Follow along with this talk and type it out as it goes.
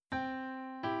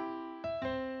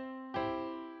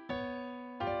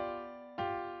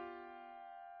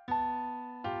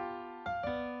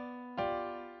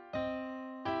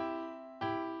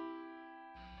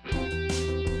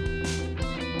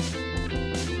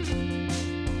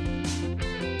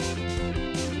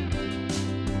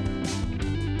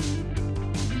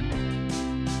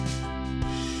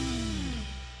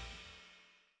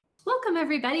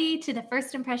everybody, to the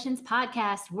First Impressions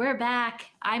podcast. We're back.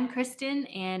 I'm Kristen,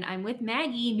 and I'm with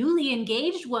Maggie, newly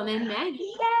engaged woman. Maggie.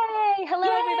 Yay! Hello, Yay!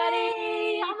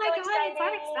 everybody. Oh my So God,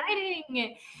 exciting. it's so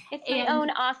exciting. It's my own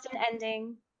Austen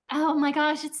ending. Oh my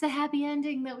gosh, it's the happy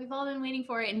ending that we've all been waiting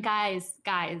for. And guys,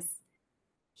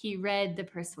 he read the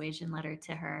persuasion letter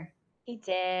to her. He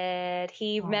did.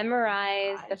 He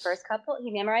memorized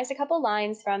he memorized a couple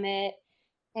lines from it.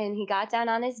 And he got down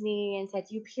on his knee and said,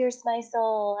 "You pierced my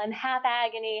soul. I'm half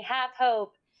agony, half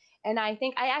hope." And I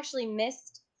think I actually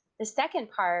missed the second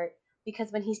part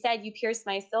because when he said, "You pierced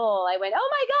my soul," I went, "Oh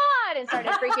my God," and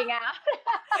started freaking out.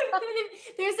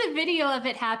 There's a video of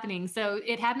it happening. So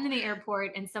it happened in the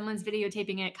airport and someone's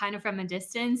videotaping it kind of from a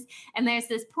distance. And there's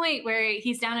this point where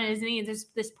he's down on his knee and there's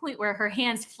this point where her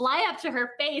hands fly up to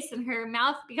her face and her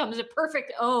mouth becomes a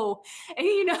perfect O.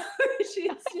 And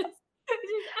she's just...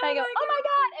 I go, "Oh my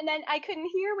God." And then I couldn't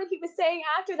hear what he was saying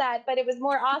after that, but it was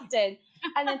more Austen.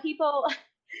 And then people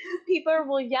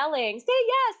were yelling, say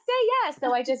yes.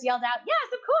 So I just yelled out, "Yes,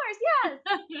 of course,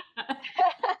 yes."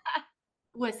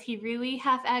 Was he really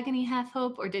half agony, half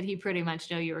hope, or did he pretty much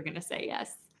know you were going to say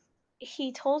yes?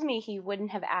 He told me he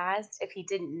wouldn't have asked if he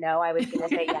didn't know I was going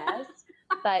to say yes,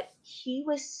 but he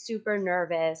was super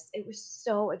nervous. It was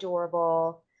so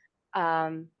adorable.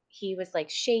 He was like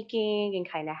shaking and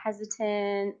kind of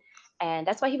hesitant. And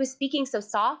that's why he was speaking so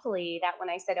softly that when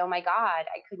I said, "Oh my God,"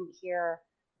 I couldn't hear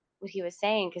what he was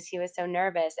saying because he was so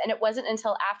nervous. And it wasn't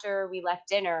until after we left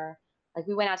dinner, like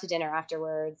we went out to dinner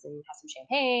afterwards and had some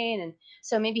champagne. And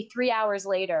so maybe 3 hours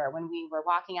later when we were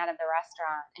walking out of the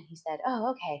restaurant and he said, "Oh,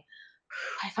 okay,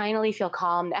 I finally feel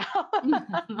calm now."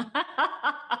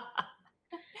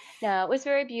 No, it was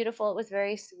very beautiful. It was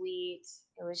very sweet.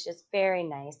 It was just very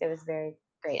nice. It was very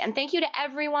great. And thank you to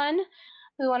everyone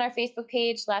who on our Facebook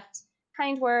page left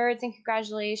kind words and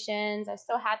congratulations. I was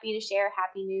so happy to share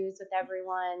happy news with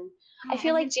everyone. I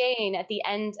feel like Jane at the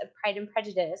end of Pride and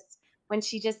Prejudice when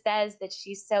she just says that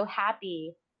she's so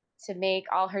happy to make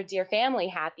all her dear family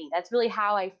happy. That's really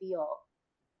how I feel.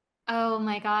 Oh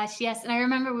my gosh, yes. And I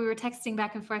remember we were texting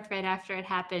back and forth right after it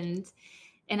happened.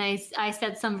 And I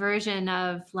said some version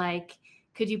of like,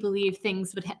 "Could you believe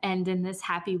things would end in this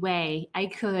happy way?" I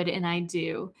could, and I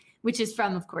do, which is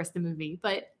from, of course, the movie.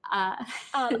 But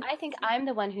I think I'm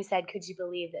the one who said, "Could you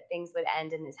believe that things would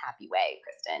end in this happy way,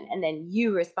 Kristen?" And then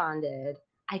you responded,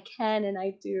 "I can and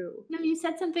I do." No, you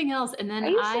said something else, and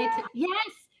then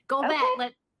yes, go back.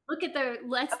 Let's look at the.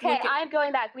 I'm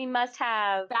going back. We must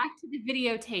have back to the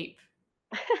videotape.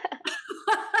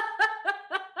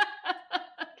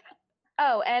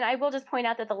 Oh, and I will just point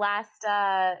out that the last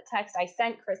text I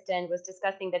sent Kristen was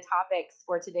discussing the topics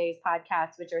for today's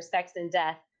podcast, which are sex and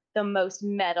death, the most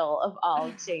metal of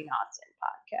all Jane Austen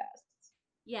podcasts.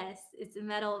 Yes, it's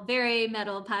a very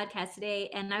metal podcast today.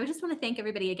 And I just want to thank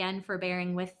everybody again for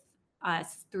bearing with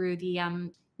us through the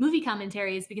movie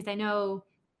commentaries, because I know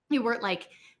they weren't like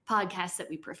podcasts that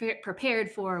we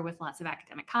prepared for with lots of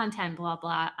academic content, blah,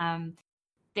 blah.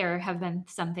 There have been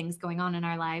some things going on in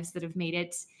our lives that have made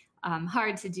it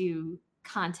hard to do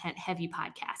content-heavy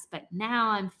podcasts. But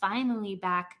now I'm finally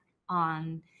back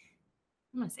on,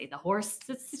 I'm going to say the horse.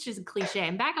 It's just a cliche.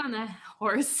 I'm back on the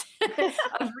horse of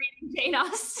reading Jane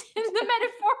Austen, the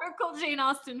metaphorical Jane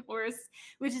Austen horse,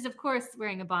 which is, of course,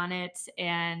 wearing a bonnet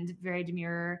and very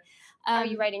demure. Are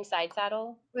you riding side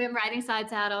saddle? I'm riding side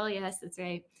saddle. Yes, that's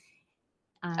right.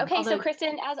 So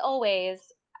Kristen, as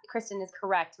always, Kristen is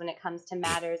correct when it comes to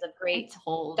matters of great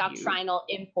doctrinal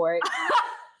import.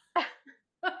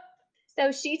 So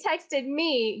she texted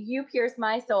me, "You pierced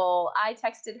my soul." I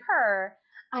texted her,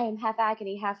 "I am half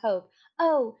agony, half hope.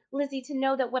 Oh, Lizzie, to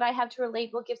know that what I have to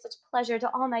relate will give such pleasure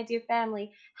to all my dear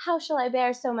family. How shall I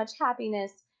bear so much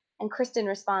happiness?" And Kristen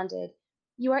responded,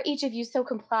 "You are each of you so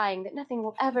complying that nothing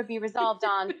will ever be resolved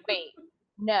on." Wait,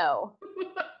 no.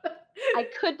 I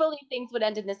could believe things would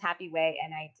end in this happy way,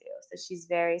 and I do. So she's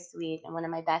very sweet and one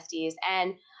of my besties.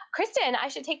 And Kristen, I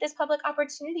should take this public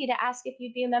opportunity to ask if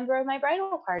you'd be a member of my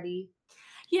bridal party.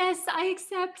 Yes, I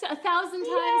accept 1,000 times.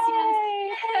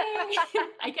 Yay! Yes. Yay!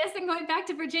 I guess I'm going back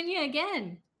to Virginia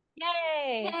again.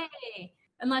 Yay! Yay!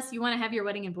 Unless you want to have your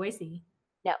wedding in Boise.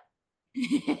 No.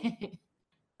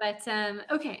 But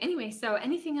okay, anyway, so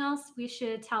anything else we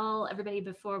should tell everybody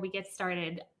before we get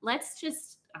started? Let's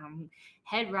just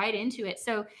head right into it.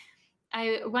 So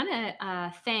I want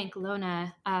to thank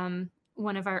Lona,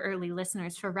 one of our early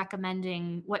listeners, for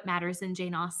recommending What Matters in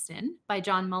Jane Austen by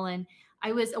John Mullan.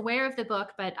 I was aware of the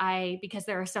book, but because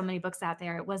there are so many books out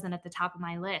there, it wasn't at the top of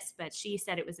my list, but she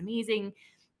said it was amazing.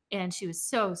 And she was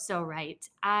so, so right.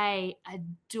 I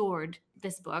adored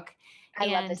this book. I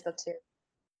love this book too.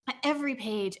 every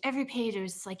page, it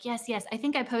was just like, yes, yes. I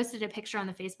think I posted a picture on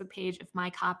the Facebook page of my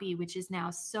copy, which is now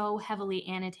so heavily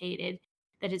annotated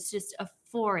that it's just a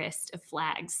forest of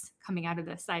flags coming out of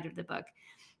the side of the book.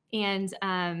 And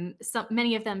so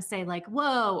many of them say like,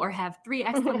 whoa, or have 3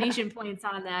 exclamation points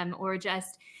on them, or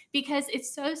just because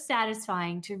it's so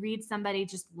satisfying to read somebody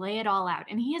just lay it all out.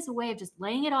 And he has a way of just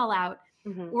laying it all out,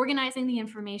 organizing the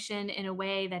information in a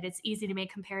way that it's easy to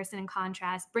make comparison and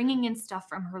contrast, bringing in stuff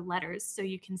from her letters so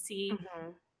you can see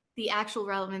the actual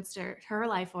relevance to her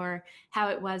life or how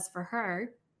it was for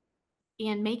her,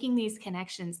 and making these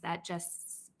connections that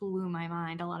just blew my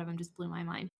mind. A lot of them just blew my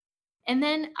mind. And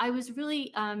then I was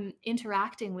really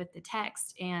interacting with the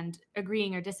text and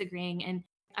agreeing or disagreeing. And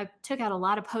I took out a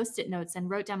lot of Post-it notes and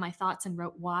wrote down my thoughts and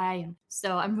wrote why. And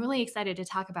so I'm really excited to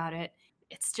talk about it.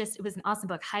 It was an awesome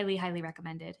book. Highly, highly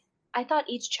recommended. I thought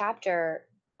each chapter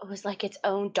was like its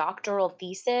own doctoral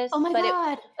thesis, Oh my but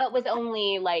God. it was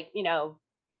only like,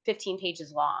 15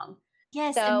 pages long.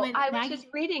 Yes. And So when I was Maggie, just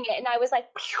reading it and I was like,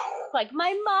 phew, like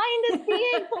my mind is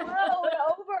being blown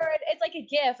over. It's like a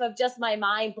gif of just my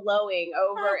mind blowing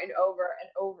over and over and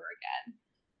over again.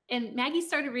 and Maggie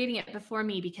started reading it before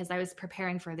me because I was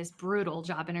preparing for this brutal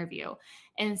job interview.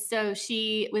 And so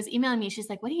she was emailing me. She's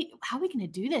like, how are we going to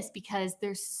do this? Because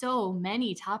there's so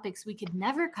many topics. We could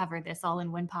never cover this all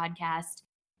in one podcast.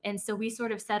 And so we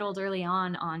sort of settled early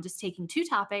on just taking 2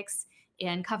 topics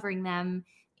and covering them.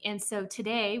 And so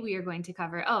today we are going to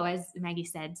cover, as Maggie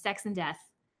said, sex and death,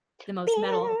 the most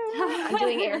metal. I'm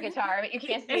doing air guitar, but you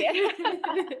can't see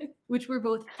it. Which were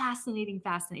both fascinating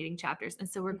chapters. And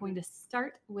so we're going to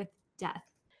start with death.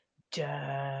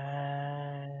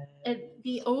 The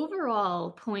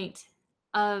overall point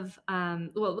of,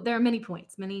 there are many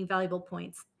points, many valuable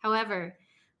points. However,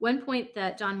 one point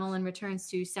that John Mullan returns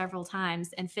to several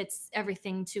times and fits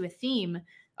everything to a theme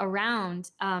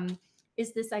around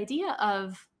is this idea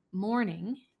of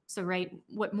mourning. So, right,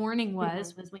 what mourning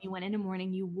was when you went into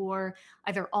mourning, you wore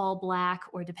either all black,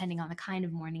 or depending on the kind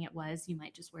of mourning it was, you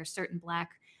might just wear certain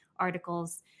black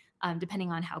articles,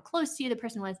 depending on how close to you the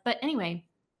person was. But anyway,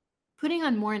 putting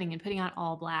on mourning and putting on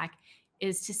all black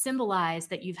is to symbolize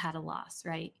that you've had a loss,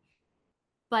 right?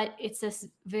 But it's this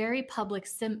very public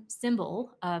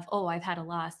symbol of, I've had a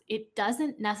loss. It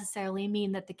doesn't necessarily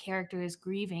mean that the character is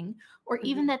grieving, or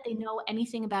even that they know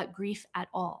anything about grief at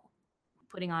all.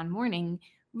 Putting on mourning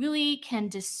really can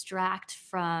distract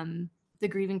from the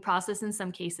grieving process in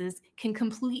some cases, can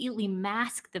completely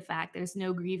mask the fact there's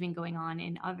no grieving going on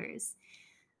in others.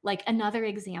 Like another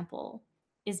example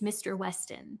is Mr.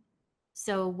 Weston.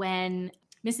 So when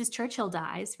Mrs. Churchill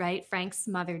dies, right, Frank's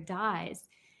mother dies,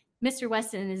 Mr.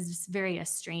 Weston is just very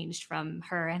estranged from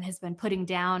her and has been putting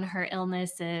down her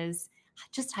illnesses,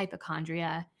 just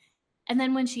hypochondria. And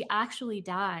then when she actually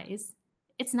dies,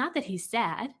 it's not that he's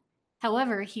sad.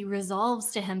 However, he resolves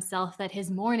to himself that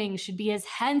his mourning should be as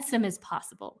handsome as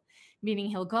possible, meaning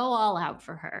he'll go all out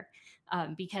for her,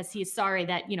 because he's sorry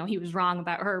that, he was wrong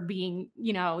about her being,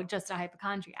 just a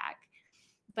hypochondriac.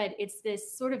 But it's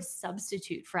this sort of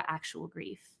substitute for actual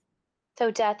grief.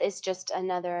 So death is just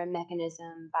another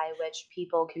mechanism by which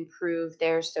people can prove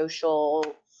their social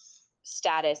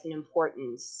status and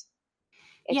importance.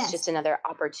 It's just another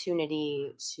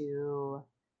opportunity to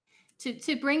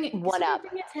bring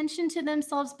attention to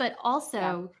themselves, but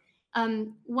also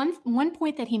one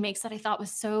point that he makes that I thought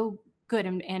was so good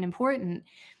and important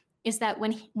is that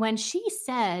when she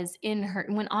says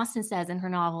when Austen says in her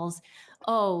novels,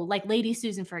 like Lady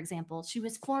Susan, for example, she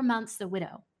was 4 months a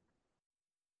widow.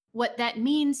 What that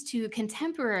means to a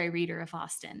contemporary reader of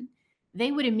Austen,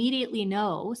 they would immediately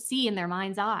see in their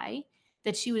mind's eye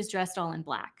that she was dressed all in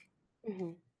black.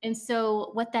 And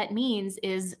so what that means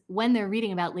is when they're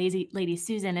reading about Lady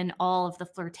Susan and all of the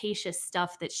flirtatious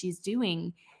stuff that she's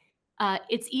doing,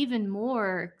 it's even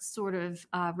more sort of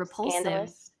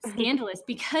repulsive, scandalous,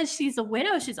 because she's a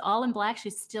widow. She's all in black.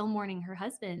 She's still mourning her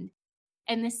husband.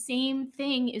 And the same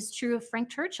thing is true of Frank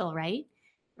Churchill, right?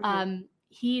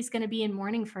 He's going to be in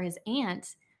mourning for his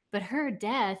aunt, but her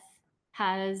death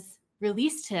has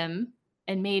released him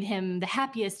and made him the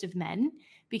happiest of men,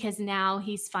 because now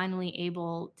he's finally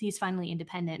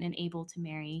independent and able to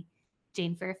marry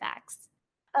Jane Fairfax.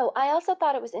 Oh, I also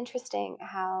thought it was interesting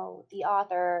how the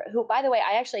author, who, by the way,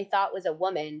 I actually thought was a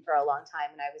woman for a long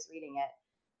time when I was reading it.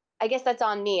 I guess that's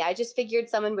on me. I just figured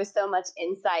someone with so much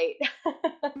insight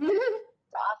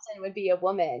Austen would be a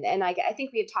woman. And I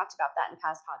think we had talked about that in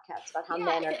past podcasts, about how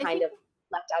men are kind of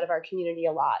left out of our community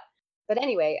a lot. But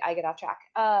anyway, I get off track.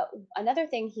 Another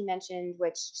thing he mentioned,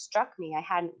 which struck me, I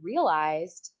hadn't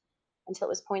realized until it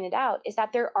was pointed out, is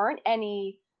that there aren't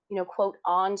any, quote,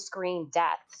 on-screen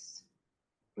deaths.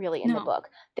 really in the No. book.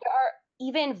 There are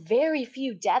even very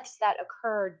few deaths that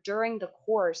occur during the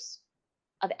course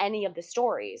of any of the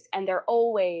stories, and they're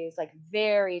always like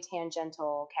very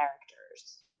tangential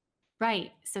characters.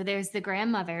 Right. So there's the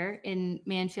grandmother in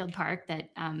Manfield Park that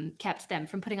kept them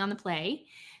from putting on the play.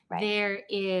 Right. There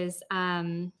is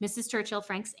Mrs. Churchill,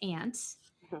 Frank's aunt.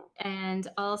 Mhm. And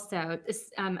also,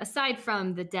 aside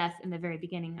from the death in the very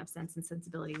beginning of Sense and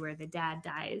Sensibility, where the dad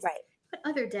dies, Right. what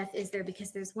other death is there?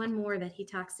 Because there's one more that he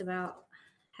talks about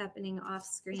happening off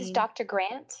This is screen. Dr.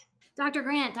 Grant Dr.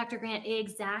 Grant,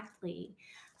 exactly.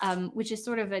 Which is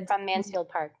sort of from Mansfield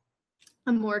Park.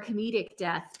 a more comedic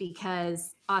death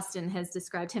because Austen has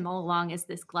described him all along as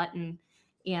this glutton.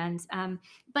 And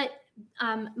but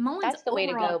Mullan's That's the way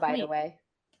to overall go, by the point. way.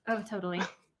 Oh, totally.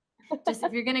 Just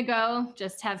if you're gonna go,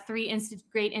 just have three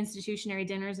great institutionary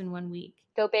dinners in 1 week.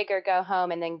 Go big or go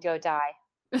home and then go die.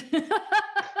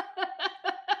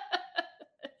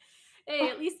 Hey,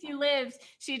 at least you lived.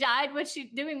 She died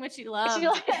doing what she She loved.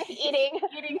 like eating.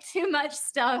 Eating too much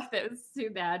stuff that was too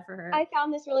bad for her. I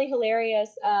found this really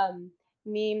hilarious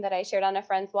meme that I shared on a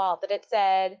friend's wall that it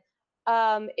said,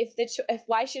 if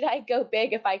why should I go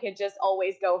big if I could just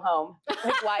always go home?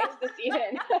 Like, why is this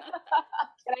even?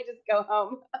 Can I just go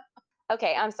home?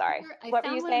 Okay, I'm sorry. What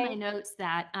were you saying?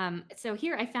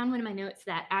 Here I found one of my notes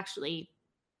that actually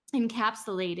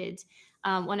encapsulated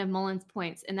one of Mullan's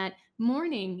points, and that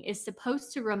mourning is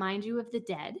supposed to remind you of the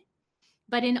dead,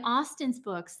 but in Austen's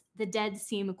books, the dead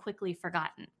seem quickly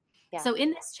forgotten. Yeah. So in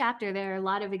this chapter, there are a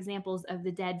lot of examples of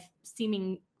the dead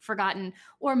seeming forgotten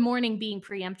or mourning being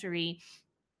peremptory.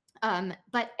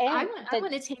 But I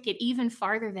want to take it even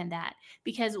farther than that,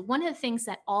 because one of the things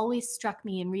that always struck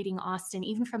me in reading Austen,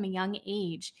 even from a young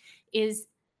age, is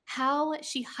how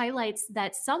she highlights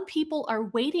that some people are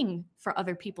waiting for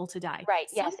other people to die. Right.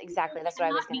 Some Yes, exactly. people That's what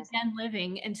I was cannot going to say. begin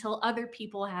living until other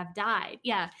people have died.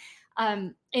 Yeah.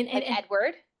 Like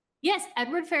Edward? Yes,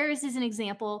 Edward Ferrars is an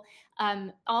example.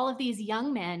 All of these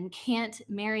young men can't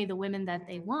marry the women that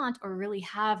they want or really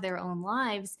have their own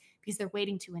lives because they're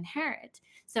waiting to inherit.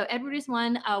 So Edward is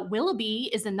one. Willoughby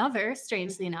is another,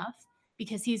 strangely enough,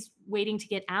 because he's waiting to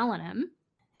get Allenham.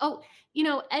 Oh,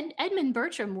 Edmund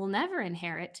Bertram will never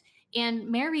inherit. And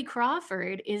Mary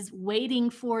Crawford is waiting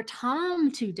for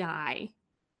Tom to die.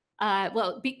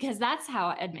 Because that's how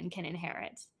Edmund can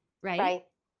inherit, right? Right.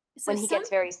 So When he gets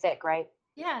very sick, right?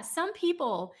 yeah, some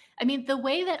people, I mean, the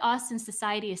way that Austen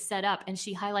society is set up, and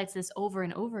she highlights this over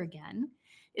and over again,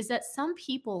 is that some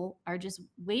people are just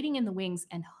waiting in the wings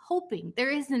and hoping. There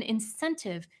is an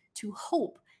incentive to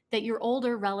hope that your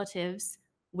older relatives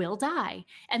will die.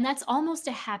 And that's almost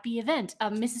a happy event.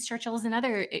 Mrs. Churchill is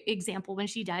another example when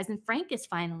she dies and Frank is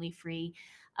finally free.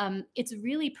 It's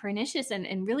really pernicious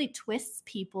and really twists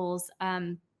people's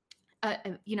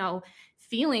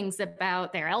feelings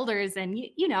about their elders. And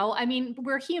I mean,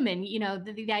 we're human.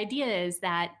 The idea is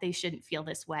that they shouldn't feel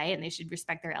this way and they should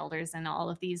respect their elders and all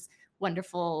of these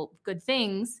wonderful good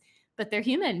things, but they're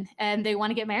human and they want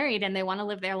to get married and they want to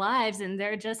live their lives and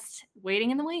they're just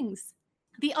waiting in the wings.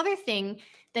 The other thing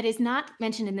that is not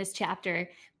mentioned in this chapter,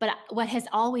 but what has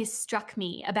always struck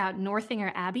me about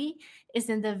Northanger Abbey, is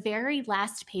in the very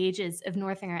last pages of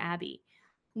Northanger Abbey,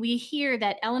 we hear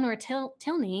that Eleanor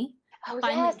Tilney Oh,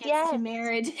 finally yes, gets to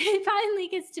yes. finally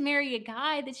gets to marry a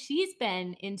guy that she's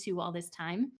been into all this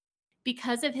time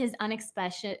because of his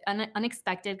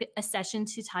unexpected accession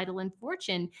to title and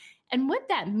fortune. And what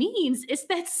that means is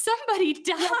that somebody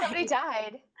died. Yeah, somebody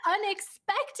died.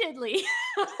 Unexpectedly.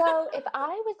 So if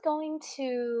I was going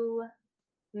to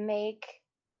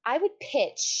I would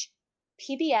pitch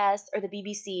PBS or the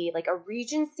BBC like a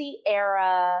Regency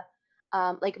era,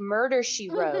 like Murder She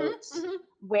Wrote,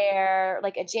 where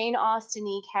like a Jane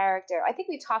Austen-y character. I think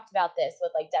we talked about this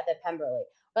with like Death at Pemberley.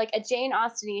 Like a Jane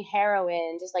Austen-y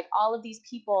heroine, just like all of these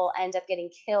people end up getting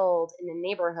killed in the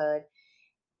neighborhood.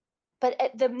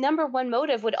 But the number one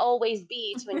motive would always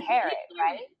be to inherit,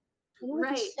 right? And it would be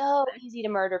Right. so easy to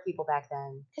murder people back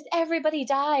then because everybody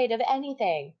died of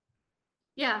anything.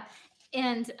 Yeah.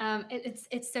 And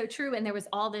it's so true. And there was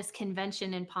all this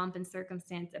convention and pomp and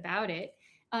circumstance about it.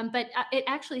 But it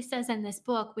actually says in this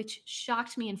book, which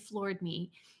shocked me and floored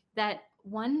me, that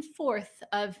 1/4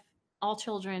 of all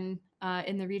children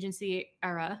in the Regency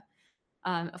era,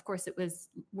 of course, it was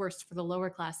worse for the lower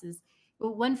classes,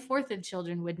 but 1/4 of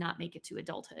children would not make it to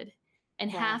adulthood.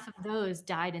 And Wow. half of those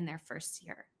died in their first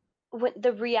year. What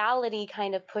the reality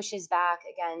kind of pushes back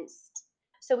against.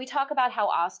 So we talk about how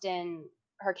Austen,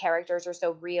 her characters are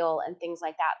so real and things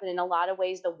like that, but in a lot of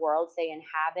ways, the worlds they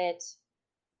inhabit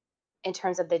in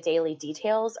terms of the daily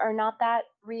details are not that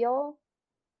real.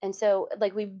 And so,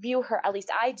 like, we view her, at least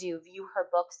I do, view her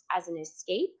books as an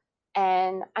escape.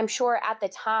 And I'm sure at the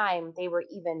time they were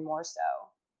even more so,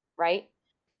 right?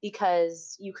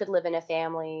 Because you could live in a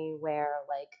family where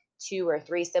like two or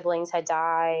three siblings had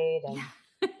died and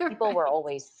Yeah. people were Right.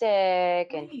 always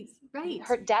sick. And Right. Right.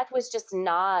 her death was just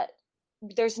not,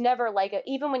 there's never like a,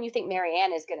 even when you think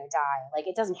Marianne is going to die, like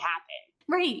it doesn't happen.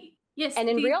 Right. Yes. And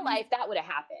in real These life, that would have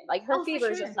happened. Like her oh, for fever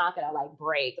is just sure. not going to like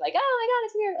break. Like, oh my God,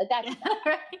 it's here. Like that's Yeah. just not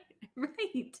gonna Right.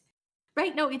 Right.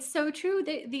 Right. No, it's so true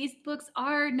that these books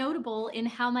are notable in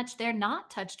how much they're not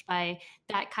touched by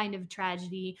that kind of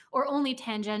tragedy or only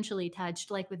tangentially touched,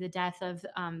 like with the death of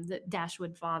the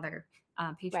Dashwood father,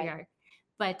 happen. Right. patriarch.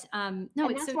 But no, And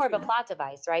it's that's so more of a true. plot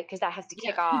device, right? Because that has to Yeah,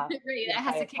 kick off right. the That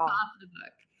has to entire kick plot. off the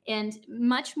book. And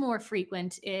much more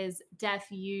frequent is death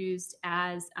used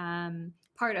as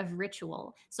part of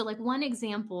ritual. So, like one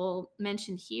example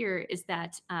mentioned here is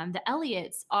that the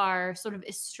Elliots are sort of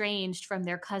estranged from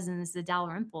their cousins, the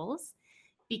Dalrymples,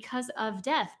 because of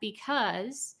death.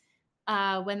 Because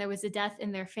when there was a death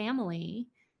in their family,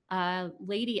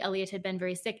 Lady Elliot had been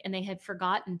very sick, and they had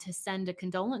forgotten to send a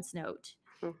condolence note.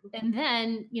 Mhm. And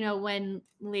then, when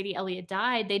Lady Elliot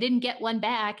died, they didn't get one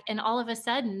back. And all of a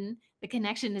sudden, the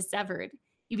connection is severed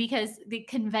because the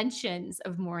conventions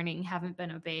of mourning haven't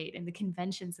been obeyed and the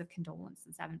conventions of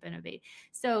condolences haven't been obeyed.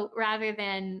 So rather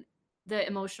than the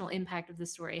emotional impact of the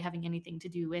story having anything to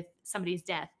do with somebody's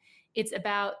death, it's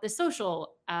about the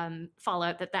social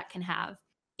fallout that can have.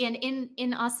 And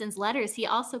in Austen's letters, he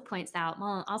also points out,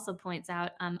 Mullan also points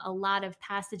out a lot of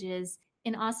passages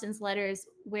in Austen's letters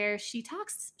where she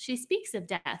speaks of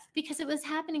death because it was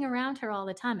happening around her all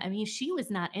the time. I mean, she was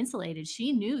not insulated.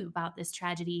 She knew about this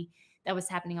tragedy that was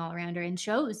happening all around her and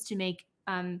chose to make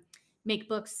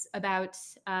books about,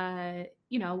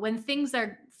 when things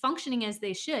are functioning as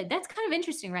they should. That's kind of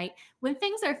interesting, right? When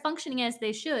things are functioning as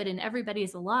they should and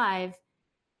everybody's alive,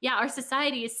 yeah, our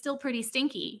society is still pretty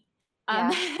stinky. Yeah.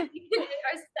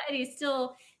 Our society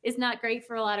still is not great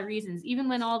for a lot of reasons. Even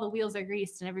when all the wheels are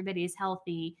greased and everybody is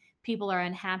healthy, people are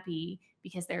unhappy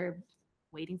because they're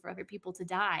waiting for other people to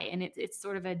die, and it's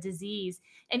sort of a disease.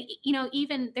 And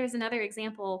even there's another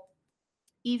example.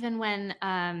 Even when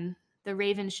the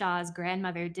Ravenshaw's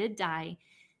grandmother did die,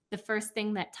 the first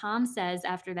thing that Tom says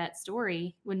after that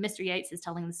story, when Mr. Yates is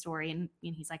telling the story, and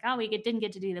he's like, "Oh, we didn't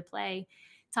get to do the play,"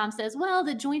 Tom says, "Well,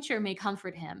 the jointure may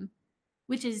comfort him,"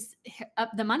 which is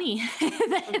the money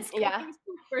that's Yeah. going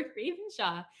for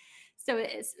Ravenshaw. So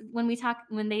it's when they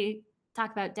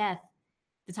talk about death,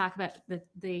 to talk about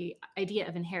the idea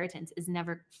of inheritance is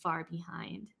never far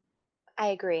behind. I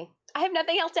agree. I have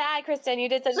nothing else to add, Kristen. You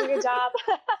did such a good job.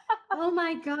 Oh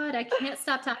my God, I can't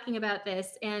stop talking about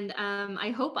this, and I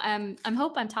hope I'm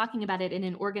talking about it in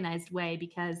an organized way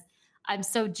because I'm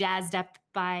so jazzed up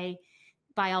by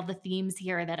all the themes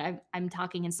here that I'm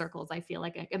talking in circles. I feel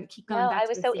like I keep No, going I back to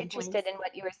was the so same points. interested in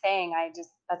what you were saying.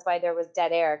 That's why there was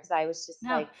dead air because I was just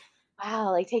No. like,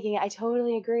 wow, like taking it. I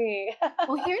totally agree.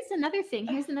 Well, here's another thing.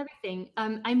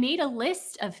 I made a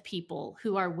list of people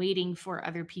who are waiting for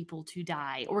other people to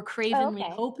die or Oh, cravenly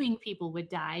okay. hoping people would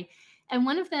die. And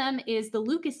one of them is the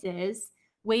Lucases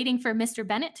waiting for Mr.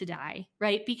 Bennet to die,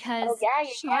 right? Oh, Because yeah,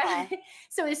 yeah. Charlotte,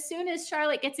 so as soon as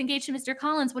Charlotte gets engaged to Mr.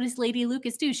 Collins, what does Lady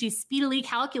Lucas do? She's speedily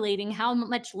calculating how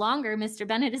much longer Mr.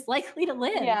 Bennet is likely to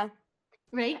live, Yeah.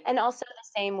 right? And also the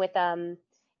same with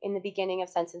in the beginning of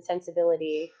Sense and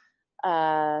Sensibility,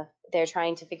 they're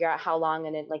trying to figure out how long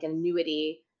like an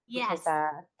annuity because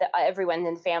Yes. everyone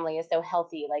in the family is so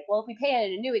healthy. Like, well, if we pay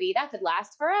an annuity, that could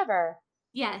last forever.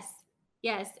 Yes.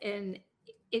 Yes. And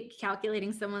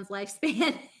calculating someone's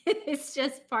lifespan is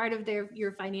just part of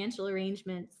your financial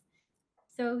arrangements.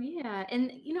 So yeah.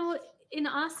 And in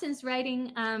Austen's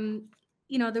writing,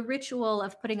 the ritual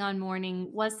of putting on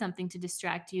mourning was something to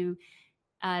distract you.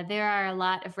 There are a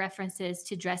lot of references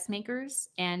to dressmakers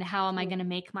and how am I Mm, going to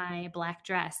make my black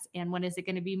dress and what is it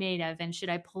going to be made of and should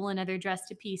I pull another dress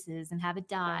to pieces and have it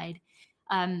yeah. dyed.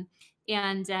 Um,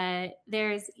 and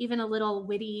there's even a little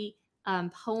witty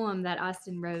poem that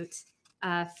Austen wrote,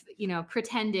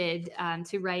 pretended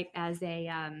to write as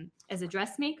a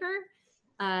dressmaker.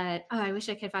 I wish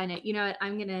I could find it. You know what?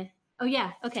 I'm gonna. Oh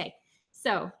yeah. Okay.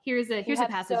 So You here's a have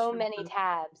passage so from the many book.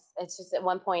 tabs. It's just at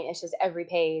one point, it's just every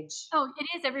page. Oh, it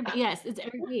is every. Yes, it's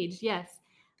every page. Yes.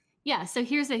 Yeah, so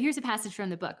here's a passage from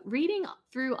the book. Reading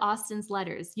through Austen's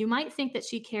letters, you might think that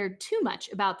she cared too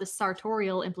much about the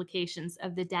sartorial implications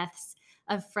of the deaths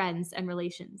of friends and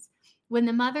relations. When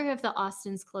the mother of the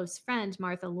Austens' close friend,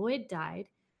 Martha Lloyd, died,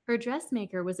 her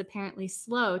dressmaker was apparently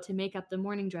slow to make up the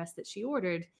mourning dress that she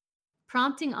ordered,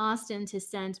 prompting Austen to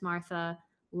send Martha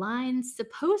lines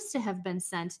supposed to have been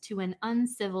sent to an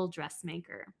uncivil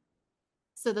dressmaker.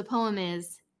 So the poem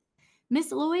is,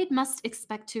 Miss Lloyd must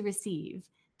expect to receive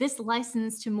this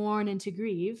license to mourn and to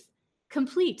grieve,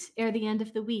 complete ere the end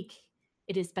of the week.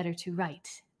 It is better to write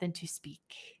than to speak.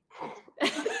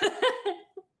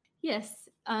 Yes,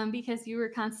 because you were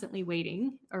constantly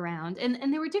waiting around,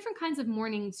 and there were different kinds of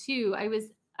mourning too. I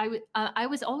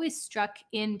was always struck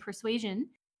in Persuasion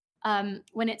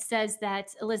when it says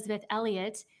that Elizabeth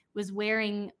Elliot was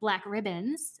wearing black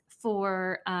ribbons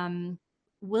for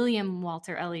William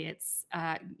Walter Elliot's,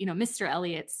 Mr.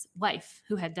 Elliot's wife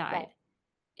who had died. Right.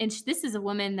 And this is a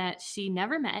woman that she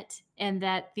never met, and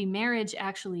that the marriage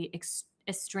actually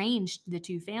estranged the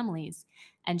two families,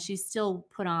 and she still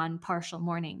put on partial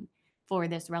mourning for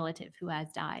this relative who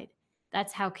has died.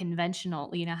 That's how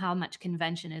conventional, how much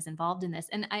convention is involved in this.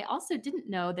 And I also didn't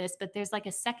know this, but there's like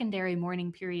a secondary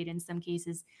mourning period in some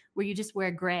cases where you just wear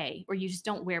gray, or you just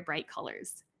don't wear bright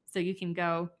colors. So you can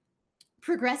go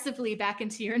progressively back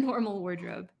into your normal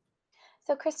wardrobe.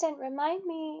 So, Kristen, remind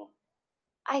me,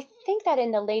 I think that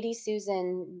in the Lady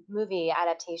Susan movie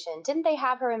adaptation, didn't they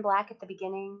have her in black at the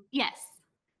beginning? Yes.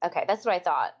 Okay, that's what I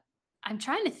thought. I'm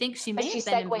trying to think. She But may she have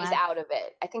been in segues black. out of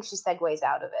it. I think she segues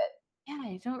out of it. Yeah,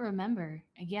 I don't remember.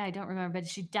 But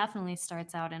she definitely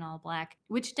starts out in all black,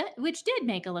 which did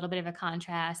make a little bit of a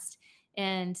contrast.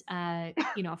 And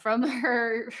from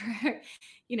her,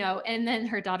 and then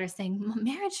her daughter saying,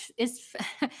 "Marriage is,"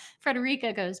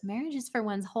 Frederica goes, "Marriage is for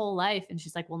one's whole life," and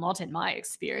she's like, "Well, not in my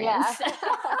experience." Yeah.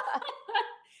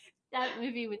 That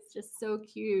movie was just so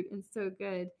cute and so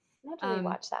good. I'm going to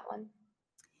rewatch that one.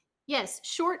 Yes,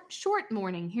 short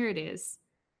mourning. Here it is.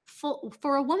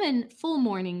 For a woman, full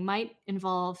mourning might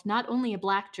involve not only a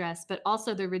black dress, but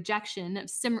also the rejection of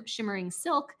shimmering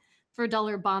silk for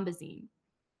duller bombazine.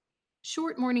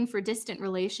 Short mourning for distant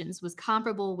relations was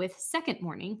comparable with second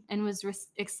mourning, and was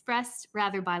expressed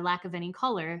rather by lack of any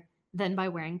color than by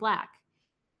wearing black.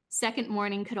 Second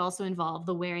mourning could also involve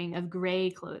the wearing of gray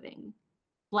clothing,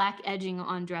 black edging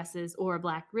on dresses or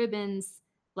black ribbons,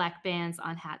 black bands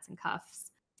on hats and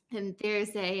cuffs. And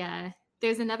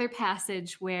there's another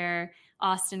passage where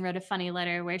Austen wrote a funny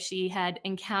letter where she had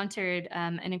encountered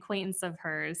an acquaintance of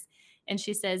hers. And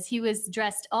she says, he was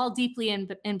dressed all deeply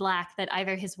in black, that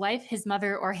either his wife, his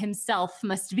mother, or himself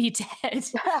must be dead.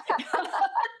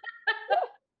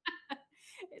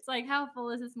 It's like, how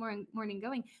full is this morning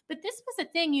going? But this was a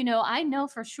thing, I know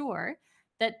for sure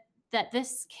that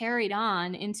this carried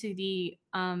on into the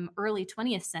early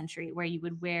 20th century, where you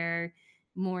would wear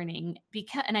mourning,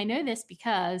 and I know this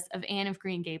because of Anne of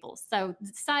Green Gables. So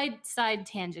side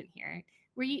tangent here.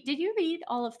 Did you read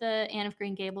all of the Anne of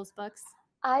Green Gables books?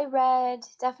 I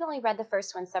definitely read the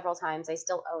first one several times. I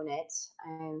still own it.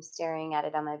 I'm staring at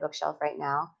it on my bookshelf right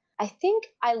now. I think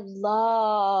I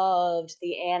loved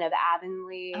the Anne of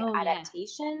Avonlea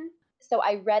adaptation. Yeah. So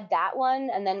I read that one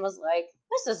and then was like,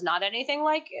 this is not anything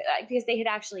like it, because they had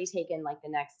actually taken like the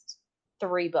next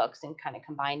 3 books and kind of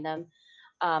combined them.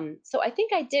 So I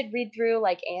think I did read through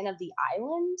like Anne of the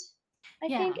Island, I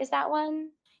think. Is that one?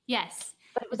 Yes.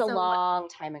 But it was a long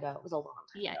time ago. It was a long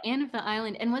time ago. Anne of the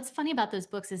Island. And what's funny about those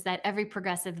books is that every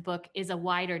progressive book is a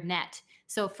wider net.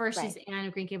 So first she's Anne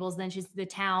of Green Gables, then she's the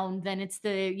town, then it's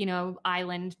the,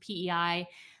 island, PEI.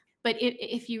 But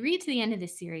if you read to the end of the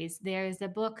series, there's a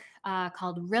book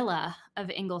called Rilla of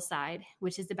Ingleside,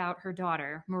 which is about her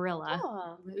daughter,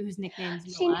 Marilla, whose nickname is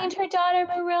Rilla. She named her daughter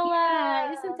Marilla.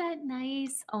 Yeah, isn't that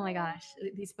nice? Oh my gosh,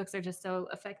 these books are just so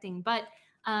affecting. But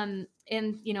and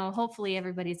hopefully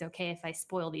everybody's okay if I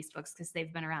spoil these books because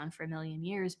they've been around for a million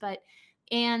years. But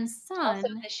Anne's son. Also,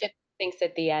 the ship sinks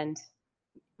at the end.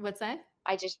 What's that?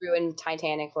 I just ruined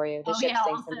Titanic for you. The ship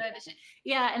sinks.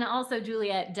 And also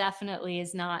Juliet definitely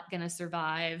is not going to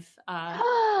survive.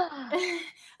 I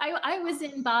was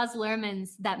in Baz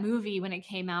Luhrmann's, that movie when it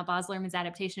came out, Baz Luhrmann's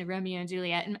adaptation of Romeo and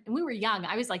Juliet, and we were young.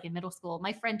 I was like in middle school.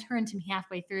 My friend turned to me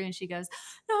halfway through and she goes,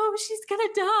 "No, she's going to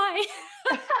die."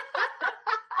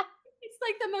 It's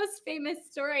like the most famous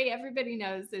story everybody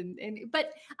knows.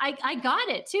 But I got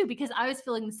it too, because I was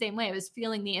feeling the same way. I was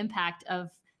feeling the impact of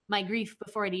my grief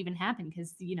before it even happened,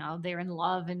 because they're in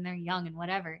love and they're young and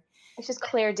whatever. It's just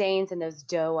Claire Danes and those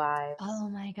doe eyes. Oh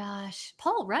my gosh,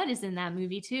 Paul Rudd is in that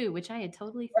movie too, which I had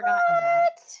totally forgotten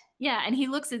about. Yeah, and he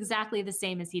looks exactly the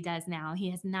same as he does now.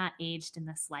 He has not aged in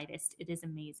the slightest. It is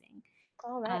amazing.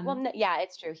 All right. Well, yeah,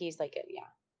 it's true. He's like it. Yeah.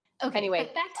 Okay.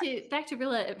 Anyway, back to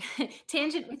Rilla.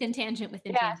 Tangent within tangent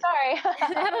within tangent. Sorry.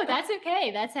 No, that's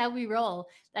okay. That's how we roll.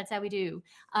 That's how we do.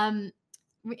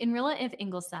 In Rilla of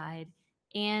Ingleside,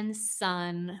 Anne's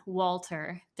son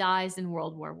Walter dies in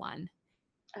World War I.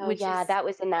 Oh yeah, that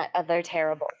was in that other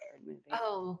terrible good movie.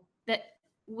 Oh,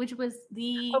 which was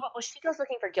Oh, well, she goes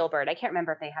looking for Gilbert. I can't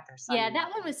remember if they have their son. Yeah,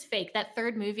 that one was fake. That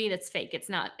third movie, that's fake. It's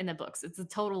not in the books. It's a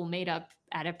total made up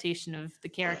adaptation of the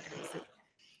characters.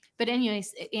 But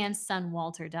anyways, Anne's son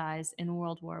Walter dies in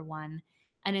World War One,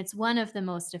 and it's one of the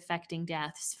most affecting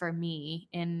deaths for me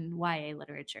in YA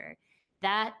literature.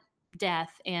 That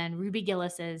death and Ruby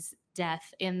Gillis's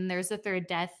death, and there's a third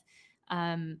death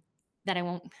that I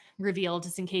won't reveal,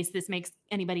 just in case this makes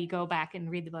anybody go back and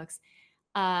read the books.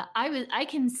 I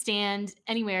can stand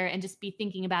anywhere and just be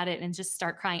thinking about it and just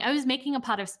start crying. I was making a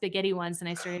pot of spaghetti once and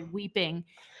I started weeping.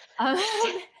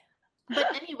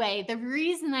 But anyway, the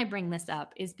reason I bring this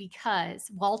up is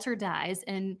because Walter dies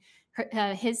and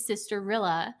his sister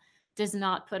Rilla does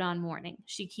not put on mourning.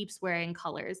 She keeps wearing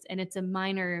colors, and it's a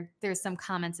minor, there's some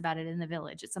comments about it in the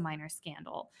village. It's a minor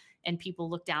scandal, and people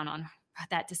look down on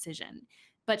that decision.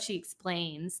 But she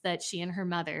explains that she and her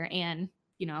mother, and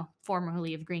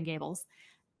formerly of Green Gables,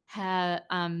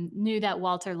 knew that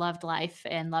Walter loved life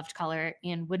and loved color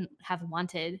and wouldn't have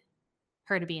wanted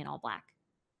her to be in all black.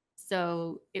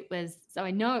 So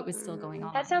I know it was still going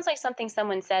on. That sounds like something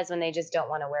someone says when they just don't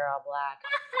want to wear all black.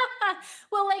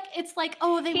 Well, it's like,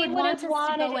 oh, they would want us to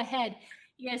go ahead.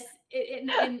 Yes.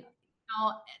 And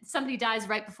somebody dies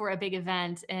right before a big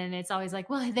event, and it's always like,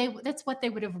 well, that's what they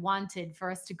would have wanted,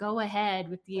 for us to go ahead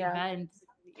with the event.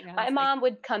 My mom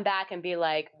would come back and be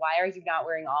like, why are you not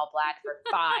wearing all black for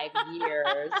 5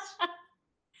 years?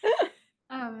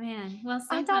 Oh man. Well,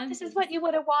 I thought this is what you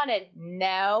would have wanted.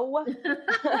 No.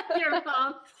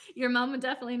 Your mom would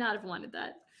definitely not have wanted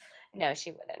that. No,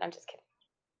 she wouldn't. I'm just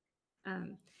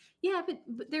kidding. Yeah,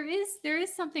 but there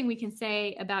is something we can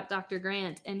say about Dr.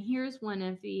 Grant, and here's one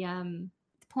of the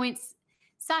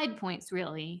side points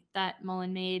really that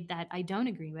Mullan made that I don't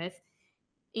agree with.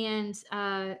 And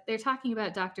they're talking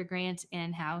about Dr. Grant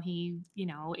and how he,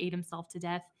 ate himself to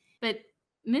death. But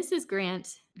Mrs.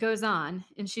 Grant goes on,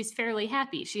 and she's fairly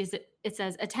happy. It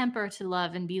says, a temper to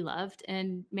love and be loved,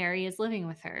 and Mary is living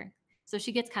with her. So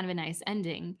she gets kind of a nice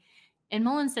ending. And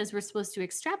Mullan says we're supposed to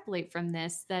extrapolate from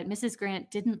this that Mrs.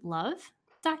 Grant didn't love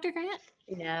Dr. Grant.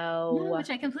 No, which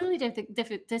I completely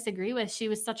disagree with. She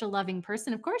was such a loving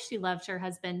person. Of course she loved her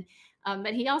husband.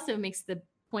 But he also makes the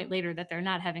point later that they're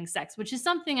not having sex, which is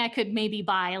something I could maybe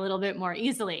buy a little bit more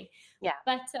easily. Yeah.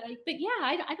 But yeah,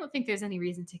 I don't think there's any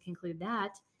reason to conclude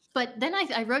that. But then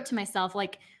I wrote to myself,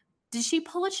 like, did she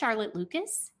pull a Charlotte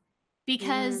Lucas?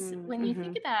 Because when you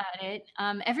think about it,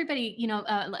 everybody,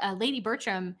 Lady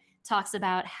Bertram talks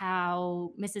about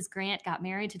how Mrs. Grant got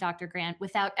married to Dr. Grant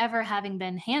without ever having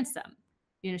been handsome.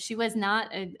 She was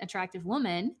not an attractive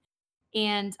woman.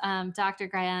 And Dr.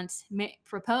 Grant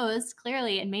proposed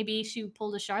clearly, and maybe she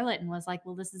pulled a Charlotte and was like,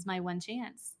 well, this is my one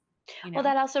chance. Well,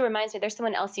 that also reminds me, there's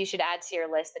someone else you should add to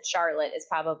your list, that Charlotte is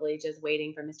probably just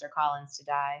waiting for Mr. Collins to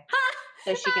die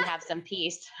so she can have some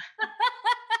peace.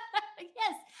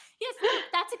 Yes,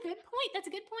 that's a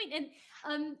good point.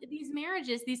 And these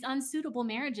marriages, these unsuitable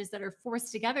marriages that are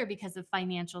forced together because of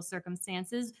financial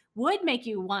circumstances, would make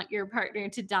you want your partner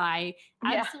to die.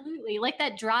 Absolutely. Like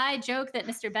that dry joke that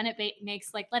Mr. Bennet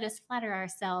makes, like, let us flatter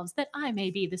ourselves that I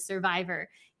may be the survivor.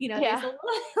 There's a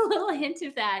little hint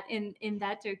of that in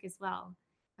that joke as well.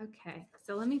 Okay,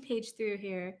 so let me page through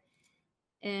here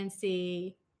and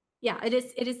see. Yeah, it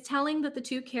is telling that the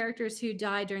two characters who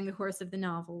die during the course of the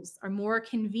novels are more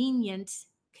conveniently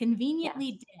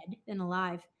dead than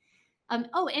alive. And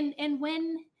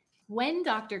when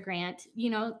Dr. Grant,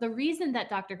 the reason that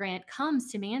Dr. Grant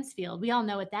comes to Mansfield, we all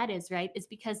know what that is, right? Is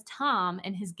because Tom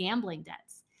and his gambling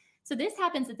debts. So this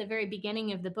happens at the very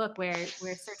beginning of the book where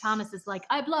Sir Thomas is like,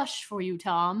 I blush for you,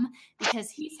 Tom,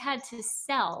 because he's had to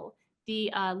sell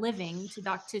the living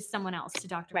to someone else, to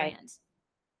Dr. Grant.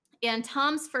 And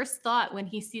Tom's first thought when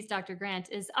he sees Dr. Grant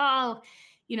is,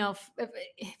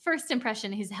 first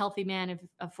impression, he's a healthy man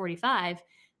of 45.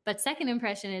 But second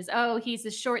impression is, he's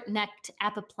a short-necked,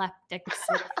 apoplectic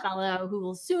sort of fellow who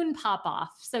will soon pop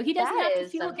off. So he doesn't have to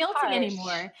feel guilty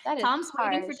anymore. Tom's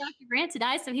waiting for Dr. Grant to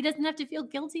die, so he doesn't have to feel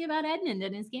guilty about Edmund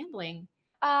and his gambling.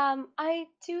 I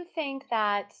do think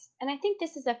that, and I think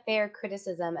this is a fair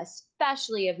criticism,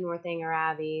 especially of Northanger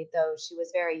Abbey, though she was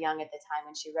very young at the time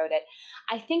when she wrote it.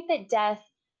 I think that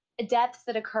deaths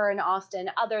that occur in Austen,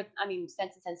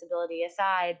 Sense and Sensibility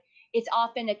aside, it's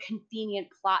often a convenient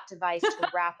plot device to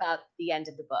wrap up the end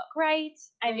of the book, right?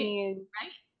 Right.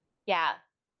 Yeah,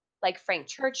 like Frank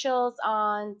Churchill's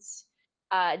aunt.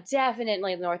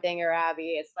 Definitely Northanger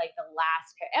Abbey. It's like the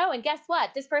last. And guess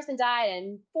what? This person died,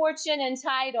 and fortune and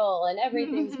title, and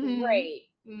everything's great.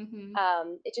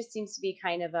 It just seems to be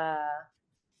kind of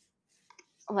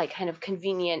like kind of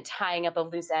convenient tying up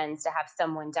of loose ends to have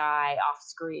someone die off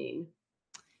screen.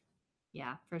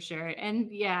 Yeah, for sure. And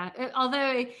yeah,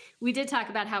 although we did talk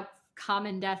about how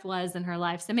common death was in her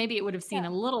life, so maybe it would have Yeah. seemed a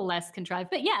little less contrived.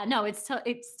 But yeah, no, it's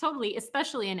totally,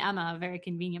 especially in Emma, a very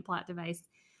convenient plot device.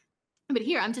 But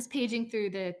here, I'm just paging through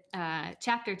the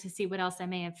chapter to see what else I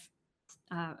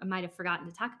might have forgotten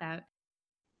to talk about.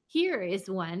 Here is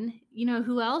one. You know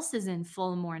who else is in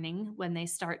full mourning when they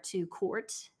start to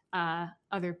court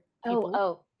other people?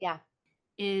 Oh, yeah.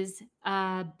 Is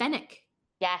Bennick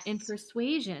in Yes.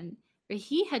 Persuasion, where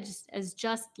he has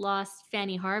just lost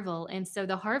Fanny Harville, and so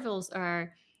the Harvilles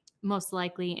are most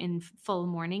likely in full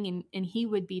mourning, and he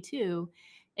would be too,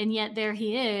 and yet there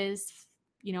he is,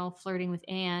 flirting with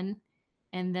Anne,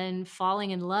 and then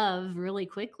falling in love really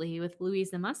quickly with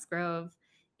Louisa Musgrove,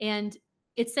 and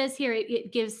it says here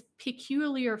it gives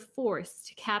peculiar force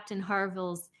to Captain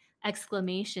Harville's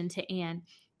exclamation to Anne,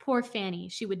 "Poor Fanny,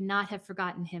 she would not have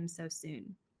forgotten him so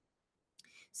soon."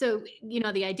 So,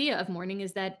 the idea of mourning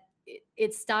is that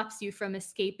it stops you from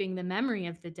escaping the memory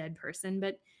of the dead person.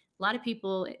 But a lot of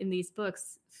people in these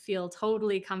books feel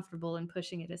totally comfortable in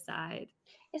pushing it aside.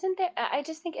 Isn't there? I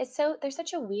just think there's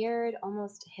such a weird,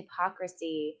 almost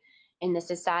hypocrisy in the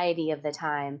society of the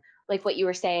time. Like what you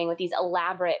were saying with these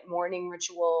elaborate mourning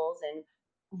rituals and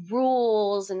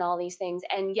rules and all these things.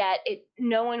 And yet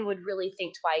no one would really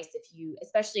think twice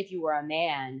especially if you were a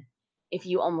man, if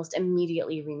you almost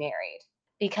immediately remarried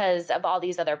because of all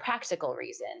these other practical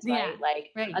reasons, Yeah, right?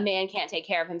 Like a right. man can't take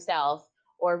care of himself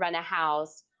or run a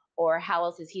house, or how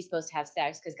else is he supposed to have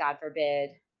sex? Because God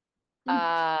forbid.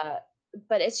 Uh,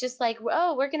 but it's just like,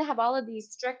 oh, we're going to have all of these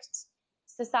strict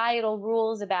societal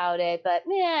rules about it, but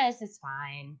yeah, this is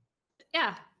fine.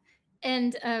 Yeah.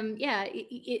 And yeah,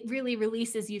 it really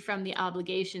releases you from the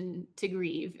obligation to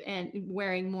grieve. And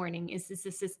wearing mourning is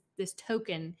this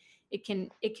token. It can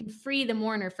free the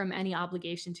mourner from any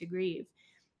obligation to grieve.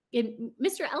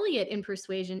 Mr. Elliot in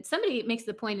Persuasion, somebody makes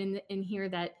the point in here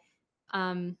that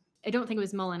I don't think it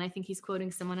was Mullan. I think he's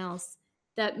quoting someone else.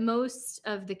 That most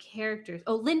of the characters,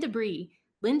 Linda Bree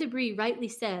rightly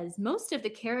says most of the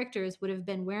characters would have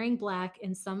been wearing black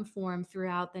in some form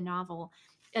throughout the novel.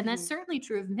 And that's Mhm. certainly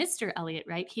true of Mr. Elliot,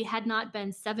 right? He had not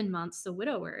been 7 months a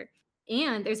widower.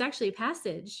 And there's actually a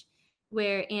passage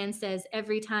where Anne says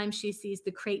every time she sees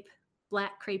the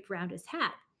black crepe round his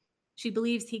hat, she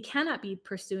believes he cannot be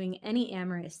pursuing any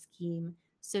amorous scheme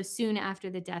so soon after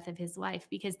the death of his wife,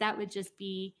 because that would just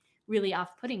be really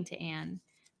off putting to Anne.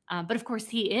 But of course,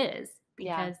 he is,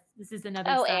 Yeah. because this is another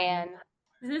Oh, sign. Anne.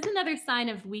 This is another sign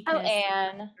of Oh, weakness.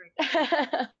 Anne.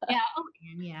 Yeah. Oh,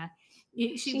 Anne. Yeah.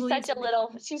 She she's believes.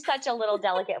 such a little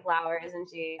delicate flower, isn't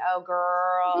she? Oh,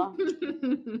 girl.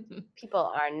 People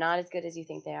are not as good as you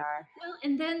think they are. Well,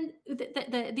 and then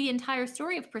the entire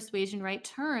story of Persuasion, right,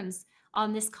 turns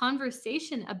on this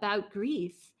conversation about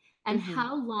grief and Hmm.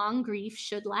 how long grief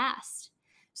should last.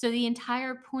 So the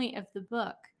entire point of the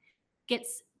book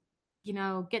gets,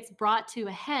 gets brought to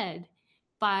a head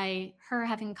by her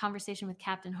having a conversation with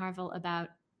Captain Harville about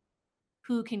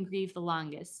who can grieve the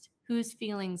longest, whose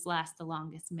feelings last the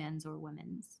longest, men's or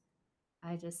women's.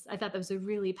 I thought that was a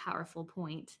really powerful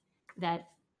point, that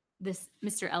this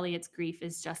Mr. Elliot's grief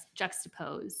is just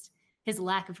juxtaposed. His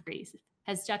lack of grief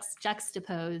has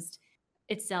juxtaposed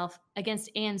itself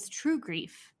against Anne's true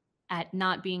grief at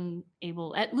not being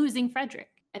able, at losing Frederick.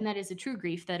 And that is a true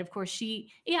grief that, of course,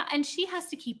 and she has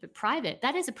to keep it private.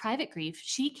 That is a private grief.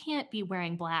 She can't be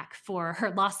wearing black for her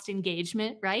lost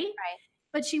engagement, right? Right.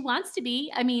 But she wants to be.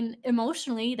 I mean,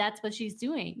 emotionally, that's what she's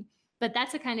doing. But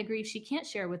that's a kind of grief she can't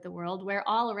share with the world, where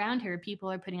all around her, people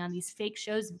are putting on these fake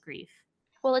shows of grief.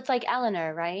 Well, it's like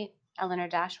Eleanor, right? Eleanor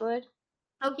Dashwood,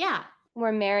 Oh, yeah.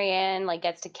 where Marianne like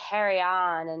gets to carry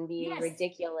on and be Yes.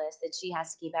 ridiculous, that she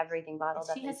has to keep everything bottled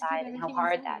up She has to keep inside, and how everything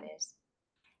hard that inside. is.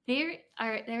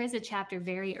 There is a chapter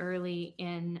very early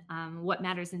in What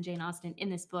Matters in Jane Austen in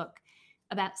this book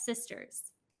about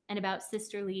sisters and about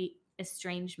sisterly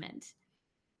estrangement.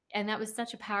 And that was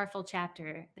such a powerful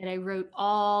chapter that I wrote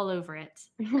all over it.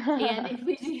 And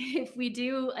if we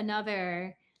do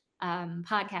another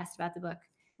podcast about the book,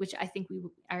 which I think we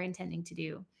are intending to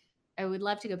do, I would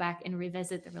love to go back and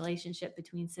revisit the relationship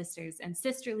between sisters and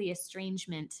sisterly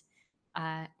estrangement,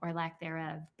 or lack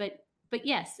thereof. But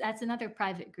yes, that's another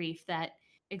private grief that,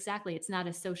 exactly, it's not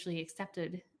a socially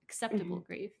acceptable Mhm.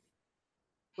 grief.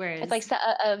 It's Whereas, like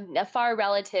a far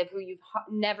relative who you've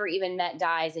never even met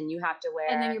dies, and you have to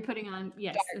and then wear you're putting on,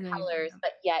 yes, dark and then colors,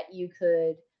 but yet you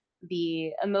could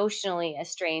be emotionally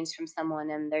estranged from someone,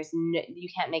 and you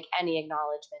can't make any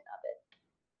acknowledgement of it.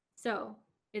 so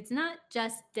it's not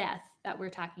just death that we're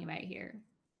talking about here,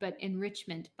 but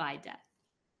enrichment by death.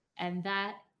 And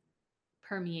that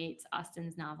permeates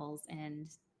Austen's novels and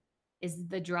is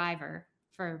the driver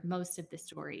for most of the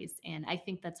stories. And I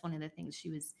think that's one of the things she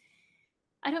was,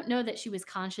 I don't know that she was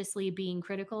consciously being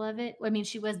critical of it. I mean,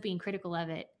 she was being critical of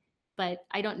it, but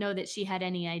I don't know that she had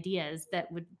any ideas that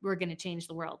were going to change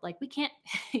the world. Like, we can't,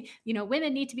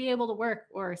 women need to be able to work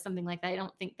or something like that. I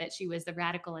don't think that she was the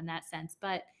radical in that sense,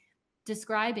 but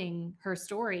describing her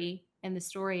story and the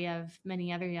story of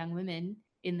many other young women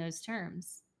in those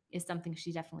terms is something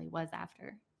she definitely was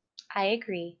after. I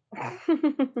agree.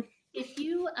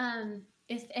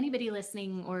 If anybody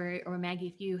listening or Maggie,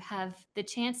 if you have the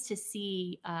chance to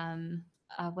see,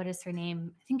 what is her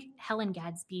name? I think Helen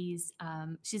Gadsby's,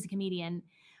 she's a comedian,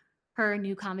 her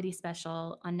new comedy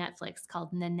special on Netflix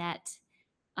called Nanette.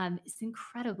 It's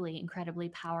incredibly, incredibly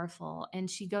powerful. And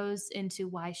she goes into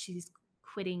why she's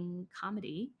quitting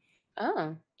comedy.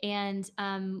 Oh. And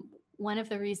one of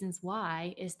the reasons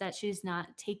why is that she's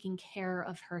not taking care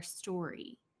of her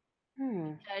story.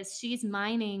 Because she's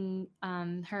mining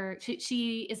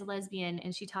she is a lesbian,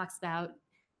 and she talks about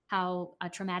how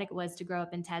traumatic it was to grow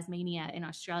up in Tasmania in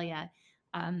Australia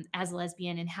as a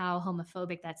lesbian, and how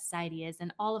homophobic that society is,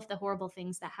 and all of the horrible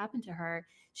things that happened to her.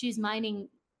 She's mining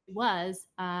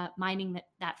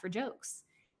that for jokes,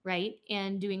 right?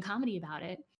 And doing comedy about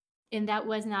it. And that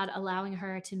was not allowing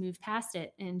her to move past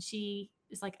it. And she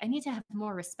is like, I need to have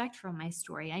more respect for my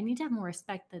story. I need to have more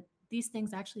respect that these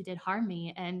things actually did harm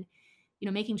me. And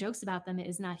making jokes about them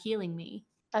is not healing me.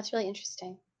 That's really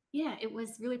interesting. Yeah, it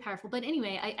was really powerful. But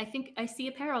anyway, I think I see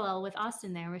a parallel with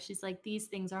Austen there, where she's like, these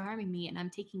things are harming me and I'm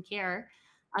taking care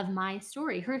of my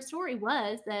story. Her story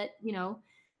was that,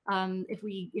 if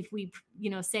we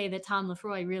say that Tom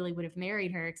Lefroy really would have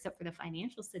married her, except for the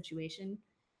financial situation,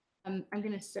 I'm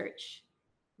going to search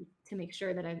to make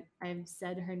sure that I've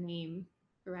said her name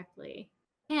correctly.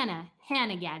 Hannah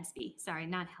Gadsby. Sorry,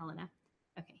 not Helena.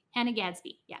 Okay, Hannah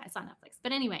Gadsby. Yeah, it's on Netflix.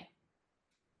 But anyway,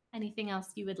 anything else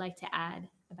you would like to add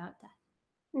about that?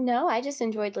 No, I just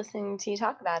enjoyed listening to you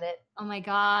talk about it. Oh my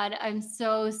God, I'm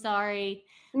so sorry.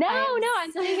 No,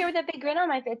 I'm sitting here with a big grin on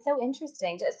my face. It's so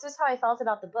interesting. It's just how I felt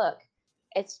about the book.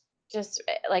 It's just,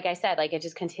 like I said, like it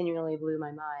just continually blew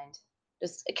my mind.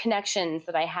 Just connections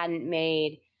that I hadn't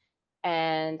made.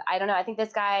 And I don't know, I think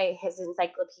this guy, his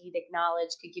encyclopedic knowledge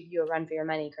could give you a run for your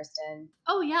money, Kristen.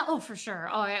 Oh yeah, oh for sure.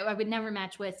 Oh, I would never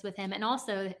match wits with him. And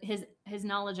also his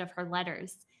knowledge of her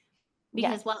letters.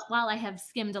 Because Yes. while I have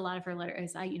skimmed a lot of her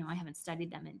letters, I haven't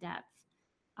studied them in depth.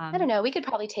 I don't know. We could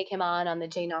probably take him on the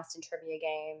Jane Austen trivia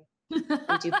game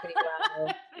and do pretty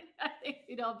well. I think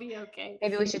we'd all be okay.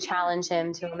 Maybe we should challenge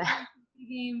him to a match.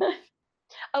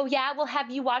 Oh yeah, well,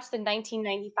 have you watched the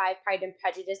 1995 Pride and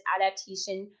Prejudice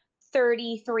adaptation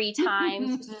 33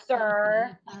 times,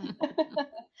 sir?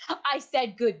 I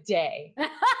said good day.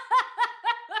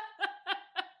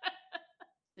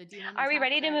 So do you want Are we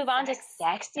ready to move on to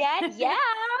sex yet? Yeah.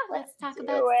 Let's talk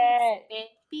about sex,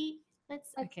 baby.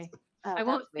 Okay. Oh, I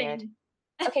won't weird. sing.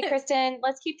 Okay, Kristen,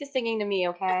 let's keep the singing to me,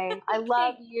 okay? I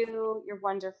love you. You're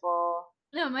wonderful.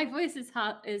 No, my voice is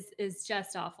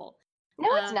just awful.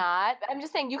 No, it's not. I'm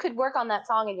just saying you could work on that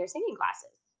song in your singing classes.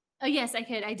 Oh yes, I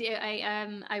could. I do.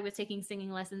 I was taking singing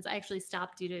lessons. I actually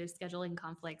stopped due to scheduling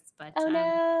conflicts, but oh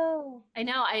no. I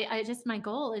know. I just, my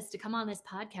goal is to come on this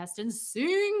podcast and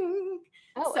sing.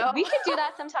 Oh, so we could do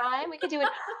that sometime. We could do it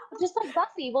just like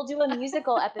Buffy. We'll do a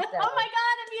musical episode. Oh my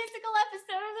God, a musical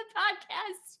episode of the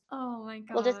podcast. Oh my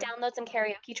God. We'll just download some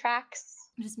karaoke tracks.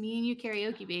 Just me and you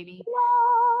karaoke, baby.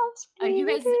 You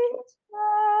guys.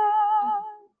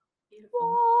 Beautiful.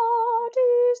 What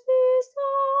is this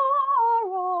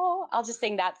sorrow? I'll just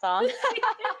sing that song.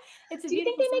 Do you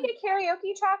think they make a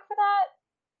karaoke track for that?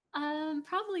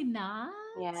 Probably not.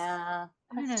 Yeah,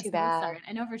 that's too bad. bad. Mozart.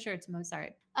 I know for sure it's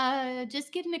Mozart.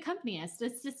 Just get an accompanist.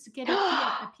 Let's just get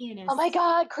a pianist. Oh my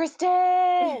God, Kristen!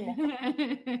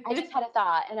 I just had a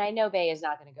thought, and I know Bay is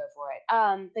not going to go for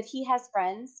it. But he has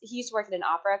friends. He used to work at an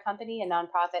opera company, a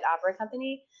nonprofit opera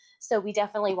company. So we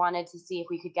definitely wanted to see if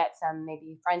we could get some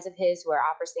maybe friends of his who are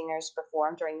opera singers to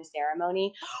perform during the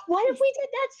ceremony. What if we did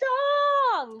that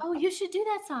song? Oh, you should do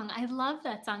that song. I love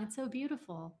that song. It's so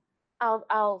beautiful.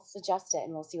 I'll suggest it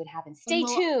and we'll see what happens. Stay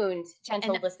tuned,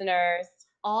 gentle listeners.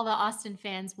 All the Austen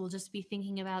fans will just be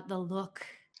thinking about the look.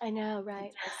 I know,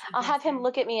 right? I'll have him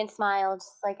look at me and smile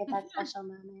just like at that special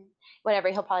moment.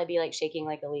 Whatever, he'll probably be like shaking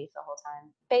like a leaf the whole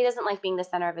time. Faye doesn't like being the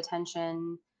center of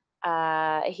attention.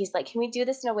 He's like, can we do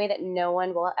this in a way that no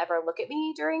one will ever look at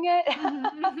me during it?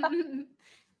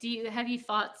 Have you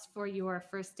thoughts for your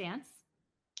first dance?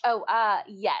 Oh,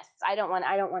 yes. I don't want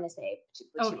to say too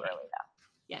early though.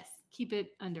 Yes, keep it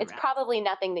under wraps. It's probably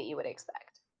nothing that you would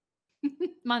expect.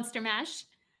 Monster Mash.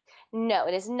 No,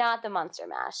 it is not the Monster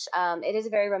Mash. It is a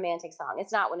very romantic song.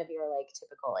 It's not one of your like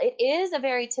typical. It is a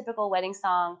very typical wedding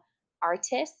song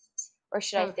artist, or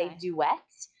should I say Okay. duet?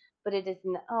 But it is.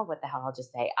 Oh, what the hell? I'll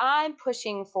just say I'm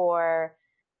pushing for.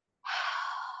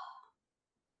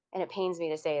 And it pains me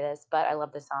to say this, but I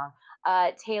love this song.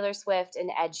 Taylor Swift and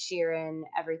Ed Sheeran,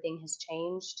 Everything Has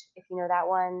Changed, if you know that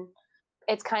one.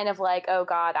 It's kind of like, oh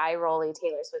God, eye rolly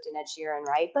Taylor Swift and Ed Sheeran,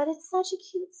 right? But it's such a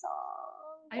cute song.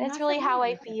 I'm And it's not really how familiar I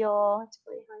with it. feel. It's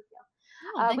really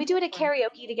how I Oh, feel. We then do go it at for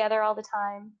it. karaoke together all the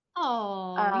time.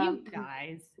 Oh, you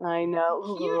guys. I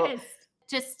know.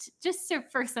 Cutest.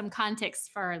 For some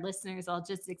context for our listeners, I'll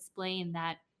just explain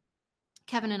that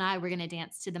Kevin and I were going to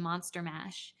dance to the Monster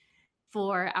Mash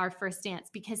for our first dance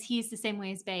because he's the same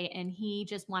way as Bay, and he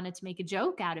just wanted to make a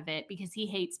joke out of it because he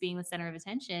hates being the center of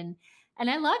attention. And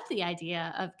I loved the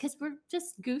idea of, because we're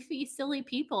just goofy, silly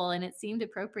people, and it seemed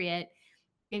appropriate.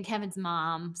 And Kevin's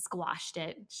mom squashed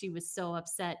it. She was so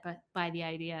upset by the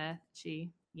idea.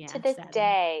 She, To yeah, this sadly.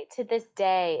 day,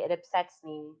 it upsets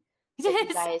me that you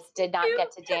Yes, guys did not you.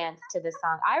 get to dance to this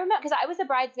song. I remember because I was a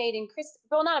bridesmaid in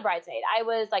well, not a bridesmaid. I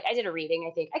was like, I did a reading,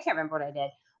 I think. I can't remember what I did.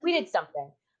 We did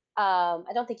something. I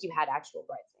don't think you had actual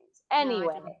bridesmaids. No, I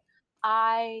Anyway, didn't.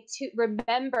 I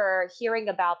remember hearing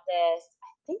about this,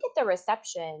 I think at the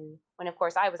reception, when of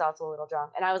course I was also a little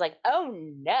drunk, and I was like, oh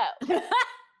no,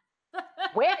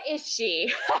 where is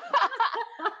she?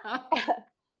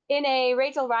 In a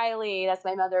Rachel Riley, that's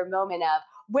my mother moment of,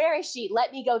 where is she?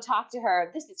 Let me go talk to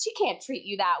her. She can't treat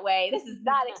you that way. This is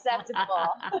not acceptable.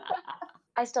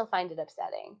 I still find it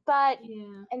upsetting. But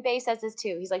Yeah. and Bay says this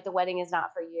too. He's like, the wedding is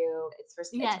not for you. It's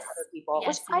Yes. for other people, which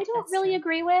Yes, I don't that's really true.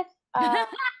 agree with.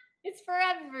 It's for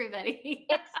everybody.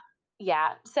 It's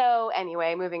yeah. So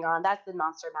anyway, moving on. That's the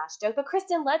Monster Mash joke. But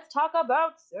Kristen, let's talk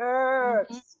about Mhm.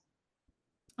 sex.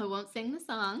 I won't sing the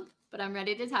song, but I'm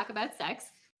ready to talk about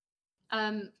sex.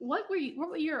 What were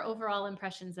your overall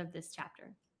impressions of this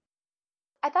chapter?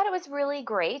 I thought it was really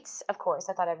great. Of course,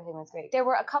 I thought everything was great. There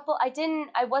were a couple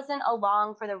I wasn't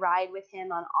along for the ride with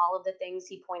him on all of the things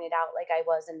he pointed out like I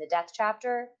was in the death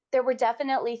chapter. There were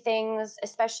definitely things,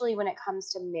 especially when it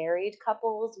comes to married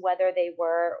couples, whether they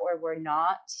were or were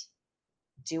not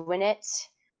doing it,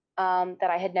 that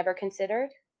I had never considered,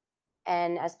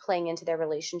 and as playing into their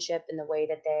relationship in the way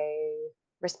that they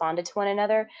responded to one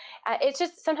another. It's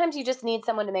just sometimes you just need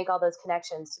someone to make all those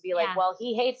connections to be like, Yeah. well,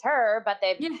 he hates her, but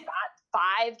they've Yeah. got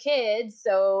 5 kids,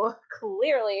 so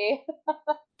clearly.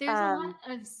 There's a lot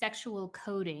of sexual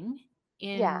coding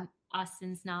Yeah. in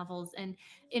Austen's novels, and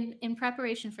in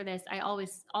preparation for this, I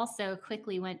always also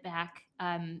quickly went back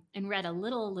and read a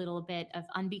little bit of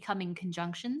unbecoming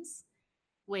conjunctions,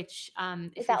 which,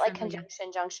 Is if you're that like familiar,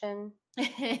 conjunction junction?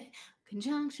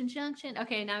 conjunction, junction.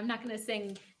 Okay, now I'm not going to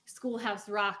sing Schoolhouse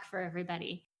Rock for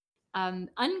everybody.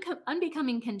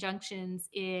 Unbecoming Conjunctions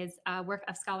is a work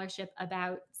of scholarship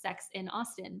about sex in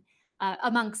Austen,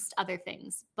 amongst other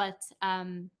things. But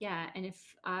yeah, and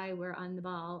if I were on the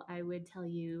ball, I would tell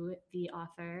you the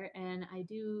author, and I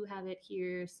do have it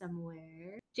here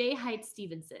somewhere. J. Hyde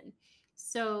Stevenson.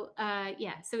 So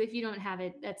yeah, so if you don't have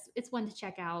it, it's one to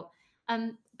check out.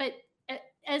 But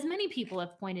as many people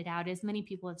have pointed out, as many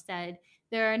people have said,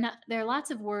 there are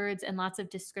lots of words and lots of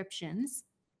descriptions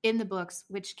in the books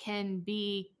which can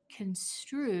be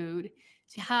construed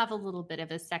to have a little bit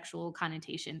of a sexual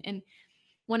connotation. And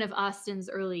one of Austen's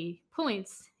early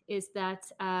points is that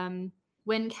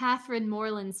when Catherine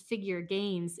Morland's figure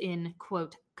gains in,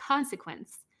 quote,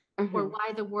 consequence, or Mm-hmm.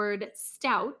 why the word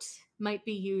stout might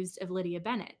be used of Lydia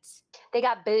Bennet. They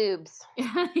got boobs.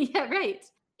 Yeah, right.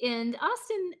 And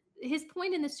Austen, his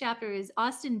point in this chapter is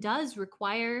Austen does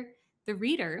require the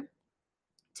reader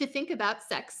to think about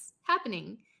sex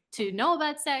happening, to know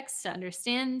about sex, to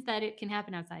understand that it can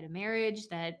happen outside of marriage,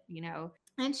 that,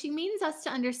 and she means us to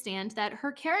understand that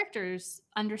her characters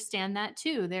understand that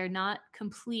too. They're not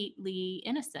completely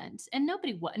innocent, and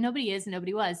nobody is,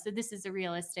 nobody was. So this is a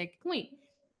realistic point.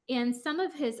 And some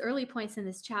of his early points in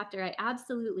this chapter I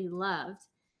absolutely loved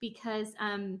because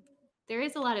there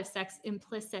is a lot of sex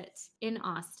implicit in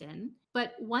Austen.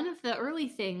 But one of the early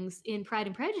things in Pride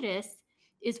and Prejudice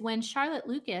is when Charlotte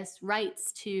Lucas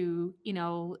writes to,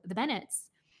 the Bennets,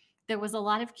 there was a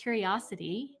lot of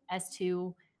curiosity as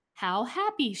to how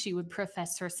happy she would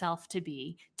profess herself to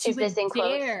be. She Is this would in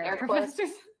quotes, dare air profess quotes?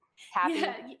 herself. Happy.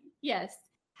 Yeah, yes.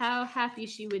 How happy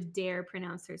she would dare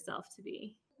pronounce herself to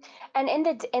be. And in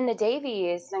the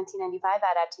Davies 1995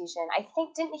 adaptation, I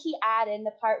think didn't he add in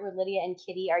the part where Lydia and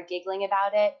Kitty are giggling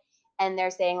about it, and they're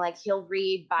saying like he'll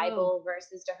read Bible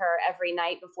verses to her every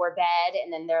night before bed,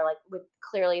 and then they're like, with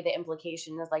clearly the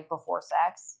implication is like before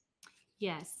sex.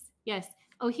 Yes, yes.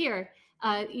 Oh, here.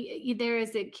 There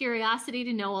is a curiosity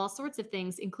to know all sorts of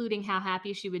things, including how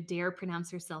happy she would dare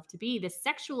pronounce herself to be. The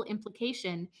sexual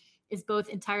implication is both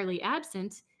entirely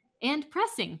absent and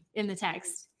pressing in the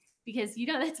text because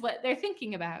that's what they're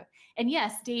thinking about. And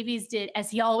yes, Davies did,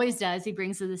 as he always does, he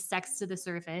brings the sex to the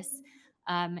surface.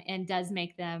 And does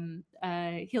make them.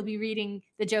 He'll be reading.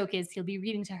 The joke is he'll be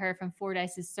reading to her from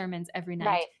Fordyce's sermons every night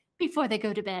Right. before they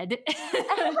go to bed.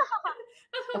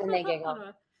 And then they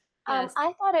giggle. Yes.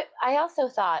 I also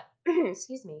thought,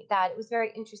 excuse me, that it was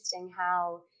very interesting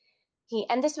how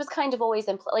and this was kind of always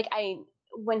like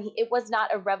it was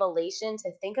not a revelation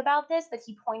to think about this, but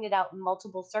he pointed out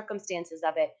multiple circumstances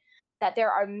of it, that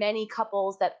there are many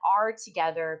couples that are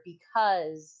together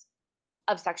because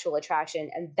of sexual attraction,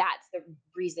 and that's the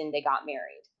reason they got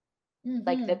married.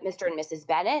 Like the Mm-hmm. Mr. and Mrs.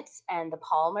 Bennets and the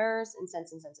Palmers in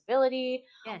Sense and Sensibility,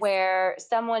 Yes. where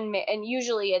and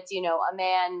usually it's, a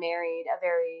man married a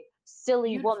very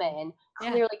silly Beautiful. woman,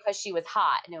 Yeah. clearly because she was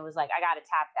hot, and it was like, I got to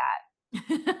tap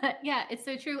that. Yeah, it's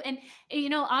so true. And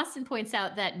Austin points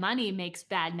out that money makes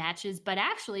bad matches, but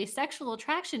actually sexual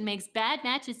attraction makes bad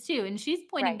matches too. And she's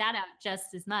pointing Right. that out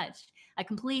just as much. I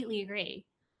completely agree.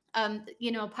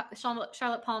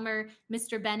 Charlotte Palmer,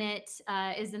 Mr. Bennett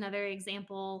is another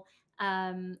example.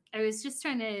 I was just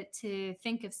trying to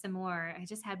think of some more. I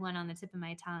just had one on the tip of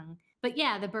my tongue. But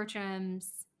yeah, the Bertrams.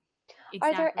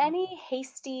 Are there Exactly. any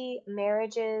hasty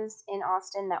marriages in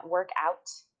Austen that work out?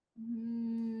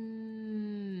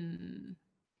 Mm.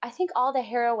 I think all the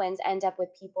heroines end up with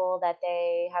people that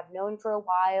they have known for a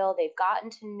while, they've gotten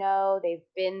to know, they've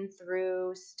been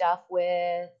through stuff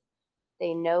with,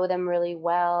 they know them really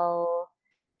well.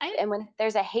 I And when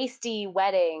there's a hasty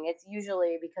wedding, it's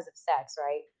usually because of sex,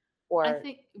 right? I Or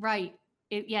think right.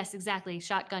 Yes, exactly.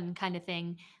 Shotgun kind of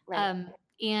thing. right.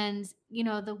 And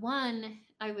the one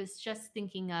I was just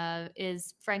thinking of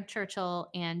is Frank Churchill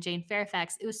and Jane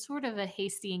Fairfax. It was sort of a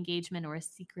hasty engagement or a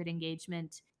secret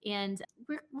engagement, and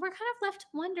we're kind of left to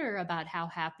wonder about how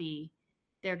happy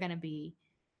they're going to be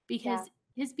Yeah. because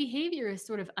his behavior is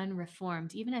sort of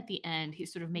unreformed. Even at the end,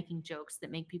 he's sort of making jokes that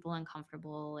make people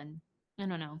uncomfortable, and I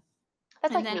don't know.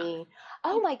 That's And like then me.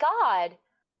 Oh my God.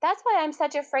 That's why I'm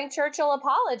such a Frank Churchill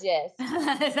apologist.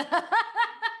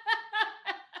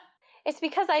 It's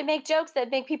because I make jokes that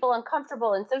make people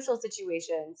uncomfortable in social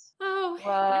situations. Oh, yeah.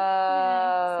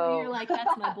 So you're Whoa. like,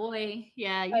 that's my boy.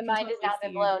 Yeah, My you can mind has totally now see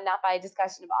been your. blown, not by a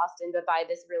discussion of Austen, but by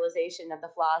this realization of the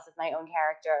flaws of my own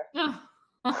character.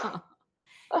 Oh.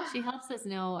 She helps us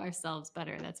know ourselves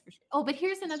better, that's for sure. Oh, but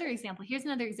here's It's another true. example. Here's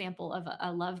another example of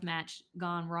a love match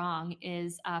gone wrong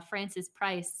is Frances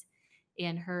Price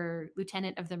and her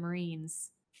Lieutenant of the Marines,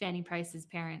 Fanny Price's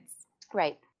parents,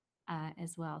 Right.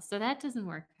 as well. So that doesn't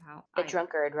work out The either.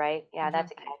 drunkard, right? The Yeah,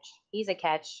 that's a drunkard. catch. He's a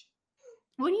catch.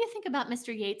 What do you think about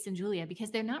Mr. Yates and Julia?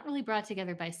 Because they're not really brought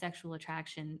together by sexual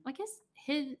attraction. I guess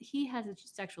he has a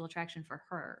sexual attraction for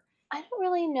her. I don't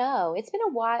really know. It's been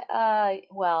a while.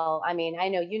 Well, I mean, I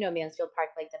know you know Mansfield Park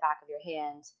like the back of your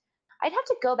hand. I'd have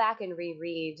to go back and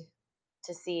reread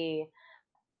to see.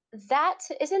 That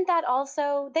isn't that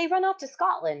also they run off to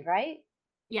Scotland, right?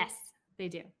 Yes, they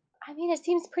do. I mean, it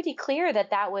seems pretty clear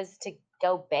that that was to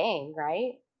go bang,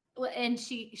 right? Well, and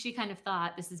she kind of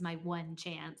thought this is my one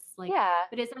chance. Like, Yeah,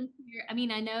 but it's unclear. I mean,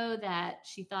 I know that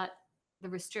she thought the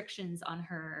restrictions on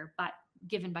her, but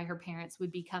given by her parents,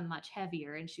 would become much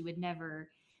heavier, and she would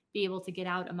never be able to get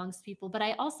out amongst people. But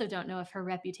I also don't know if her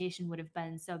reputation would have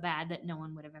been so bad that no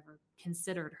one would have ever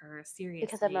considered her because of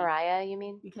seriously Mariah, you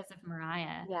mean? because of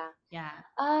Mariah. Yeah. Yeah.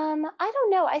 I don't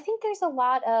know. I think there's a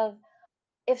lot of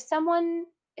if someone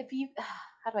if you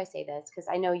how do I say this? Because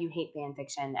I know you hate fan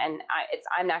fiction, and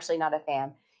I'm actually not a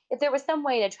fan. If there was some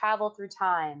way to travel through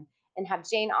time and have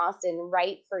Jane Austen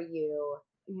write for you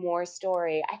more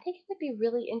story, I think it would be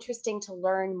really interesting to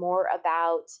learn more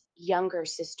about younger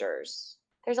sisters.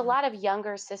 There's a Uh, lot of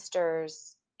younger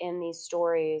sisters in these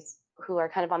stories who are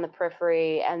kind of on the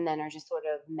periphery and then are just sort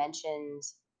of mentioned.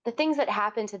 The things that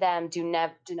happen to them do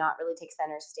not really take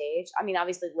center stage. I mean,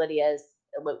 obviously Lydia's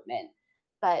elopement,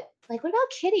 but like, what about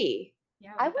Kitty?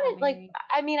 yeah. I What about wouldn't like. Mary?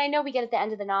 I mean, I know we get at the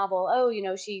end of the novel,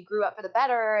 oh, she grew up for the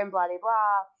better and blah blah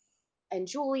blah, and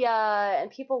Julia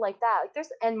and people like that. Like,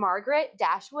 and Margaret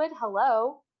Dashwood.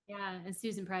 Hello, Yeah, and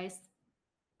Susan Price.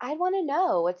 I want to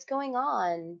know what's going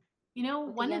on with the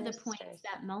One of younger the points sisters.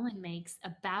 that Mullan makes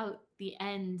about the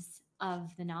ends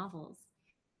of the novels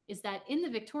is that in the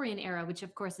Victorian era, which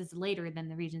of course is later than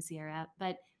the Regency era,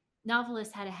 but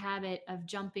novelists had a habit of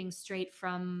jumping straight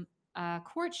from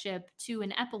courtship to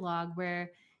an epilogue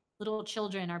where little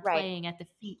children are Right. playing at the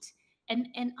feet. And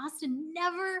Austen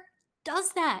never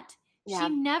does that. She Yeah.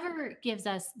 never gives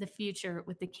us the future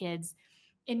with the kids.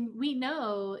 And we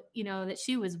know, that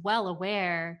she was well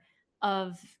aware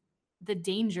of the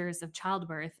dangers of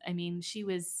childbirth. I mean, she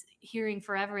was hearing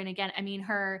forever and again. I mean,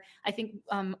 I think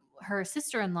her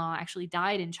sister-in-law actually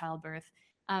died in childbirth.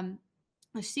 Um,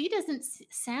 she doesn't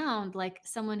sound like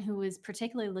someone who is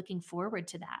particularly looking forward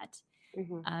to that.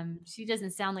 Hmm. She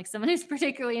doesn't sound like someone who's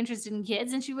particularly interested in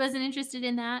kids, and she wasn't interested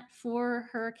in that for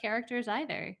her characters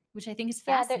either, which I think is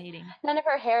Yeah, fascinating. none of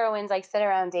her heroines like sit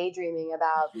around daydreaming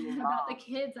about being About the moms.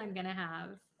 kids I'm gonna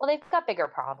have. Well, they've got bigger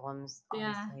problems,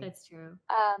 Yeah, honestly. that's true.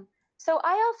 Um, so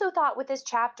I also thought with this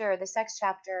chapter, the sex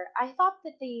chapter, I thought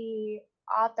that the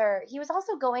author, he was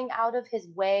also going out of his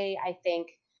way, I think,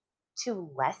 to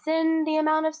lessen the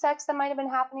amount of sex that might have been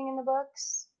happening in the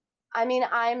books. I mean,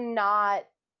 I'm not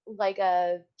like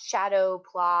a shadow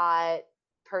plot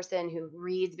person who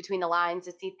reads between the lines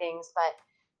to see things, but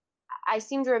I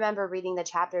seem to remember reading the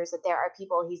chapters that there are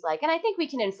people he's like, and I think we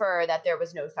can infer that there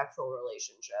was no sexual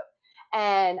relationship.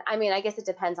 And I mean, I guess it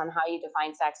depends on how you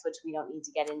define sex, which we don't need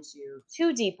to get into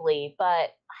too deeply, but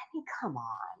I mean, come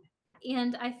on.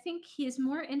 And I think he is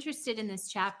more interested in this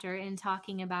chapter in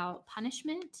talking about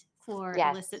punishment for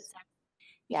illicit Yes. sex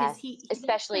because Yes. he does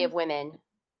Especially of spend, women.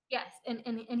 yes,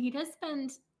 and he does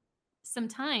spend some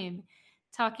time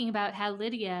talking about how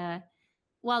Lydia,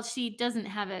 while she doesn't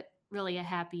have it really a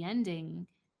happy ending,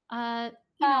 uh,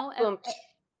 you Ah, know, boom.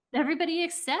 everybody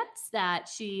accepts that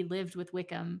she lived with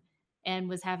Wickham and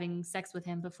was having sex with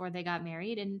him before they got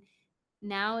married, and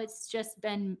now it's just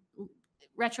been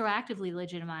retroactively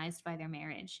legitimized by their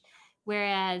marriage.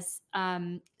 Whereas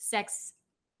sex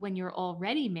when you're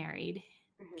already married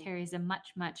Mhm. carries a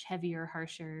much, much heavier,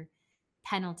 harsher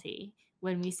penalty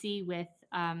when which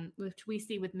we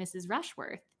see with Mrs.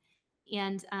 Rushworth.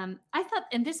 And I thought,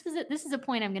 and this is a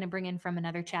point I'm going to bring in from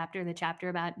another chapter, the chapter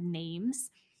about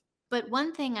names. But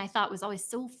one thing I thought was always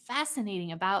so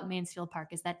fascinating about Mansfield Park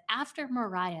is that after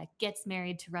Mariah gets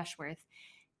married to Rushworth,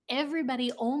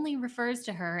 everybody only refers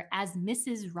to her as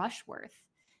Mrs. Rushworth,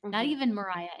 not Mhm. even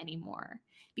Mariah anymore,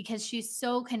 because she's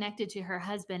so connected to her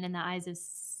husband in the eyes of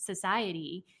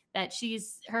society that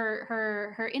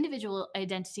her individual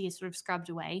identity is sort of scrubbed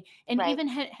away. And Right. even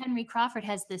Henry Crawford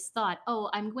has this thought, oh,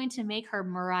 I'm going to make her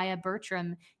Mariah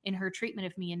Bertram in her treatment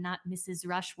of me and not Mrs.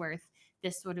 Rushworth,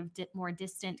 this sort of more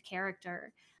distant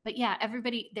character. But yeah,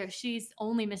 everybody there, she's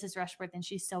only Mrs. Rushworth, and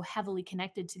she's so heavily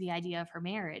connected to the idea of her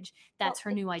marriage. That's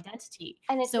Well, her new identity.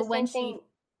 and it's So the when same thing. she,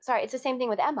 Sorry, it's the same thing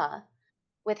with Emma,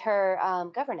 with her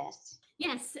governess.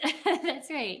 yes, that's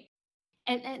right.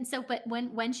 And so, but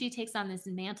when she takes on this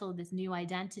mantle, this new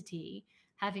identity,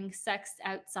 having sex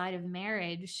outside of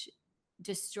marriage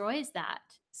destroys that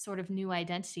sort of new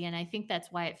identity. And I think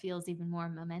that's why it feels even more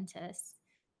momentous.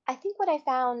 I think what I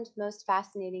found most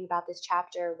fascinating about this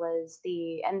chapter was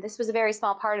and this was a very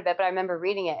small part of it, but I remember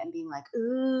reading it and being like,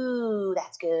 ooh,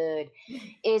 that's good,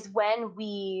 is when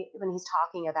he's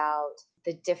talking about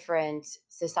the different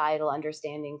societal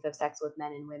understandings of sex with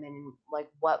men and women and like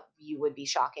what you would be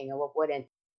shocking and what wouldn't.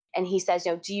 And he says,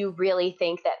 do you really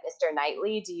think that Mr.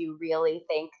 Knightley, do you really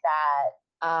think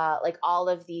that like all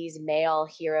of these male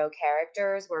hero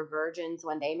characters were virgins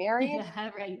when they married? Yeah,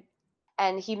 right.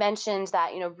 And he mentioned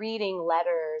that reading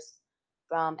letters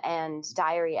and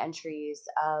diary entries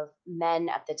of men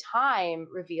at the time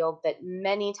revealed that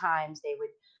many times they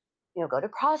would go to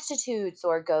prostitutes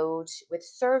or with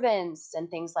servants and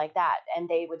things like that, and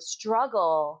they would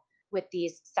struggle with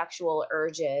these sexual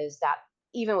urges that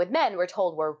even with men we're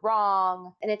told were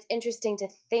wrong. And it's interesting to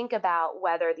think about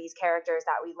whether these characters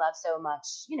that we love so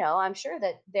much, I'm sure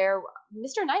that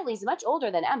Mr. Knightley's much older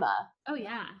than Emma, Oh,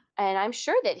 yeah. and I'm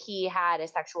sure that he had a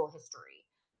sexual history.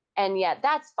 And yet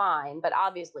that's fine, but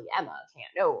obviously Emma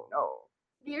can't. No, no.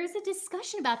 There's a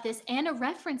discussion about this and a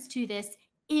reference to this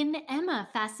in Emma,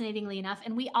 fascinatingly enough.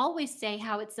 And we always say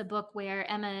how it's a book where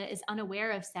Emma is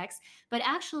unaware of sex, but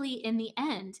actually, in the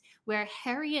end, where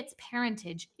Harriet's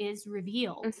parentage is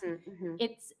revealed, Hmm. Hmm.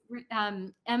 it's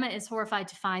Emma is horrified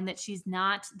to find that she's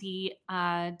not the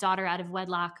daughter out of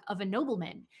wedlock of a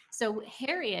nobleman. So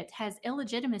Harriet has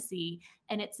illegitimacy,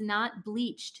 and it's not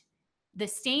bleached. The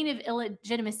stain of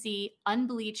illegitimacy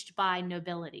unbleached by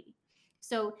nobility.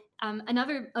 So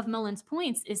another of Mullan's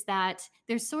points is that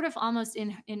there's sort of almost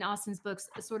in Austen's books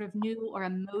a sort of new or a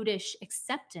modish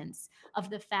acceptance of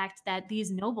the fact that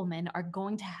these noblemen are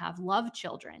going to have love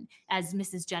children, as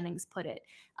Mrs. Jennings put it.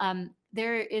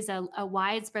 There is a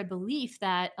widespread belief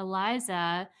that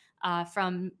Eliza,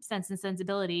 from Sense and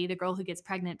Sensibility, the girl who gets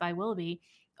pregnant by Willoughby,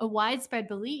 a widespread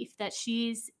belief that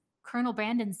she's Colonel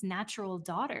Brandon's natural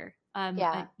daughter.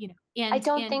 Yeah. I And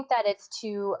don't think that it's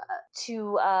too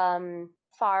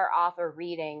far off a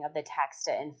reading of the text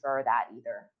to infer that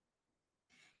either.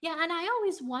 Yeah, and I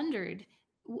always wondered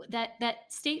that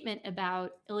statement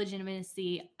about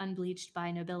illegitimacy unbleached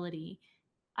by nobility.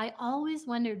 I always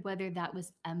wondered whether that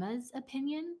was Emma's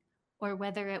opinion or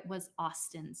whether it was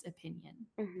Austen's opinion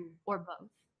Hmm. or both.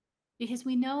 Because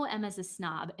we know Emma's a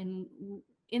snob, and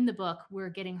in the book, we're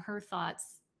getting her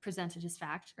thoughts presented as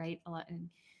fact, right? A lot,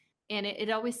 and it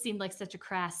always seemed like such a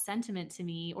crass sentiment to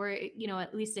me, or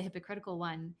at least a hypocritical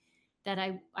one, that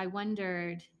I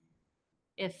wondered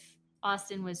if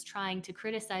Austen was trying to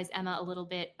criticize Emma a little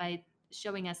bit by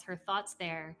showing us her thoughts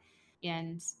there,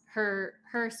 and her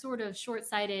sort of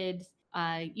short-sighted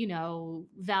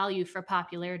value for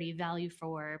popularity, value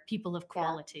for people of Yeah.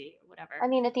 quality, or whatever. I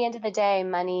mean, at the end of the day,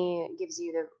 money gives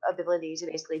you the ability to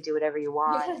basically do whatever you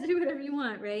want. Yeah, do whatever you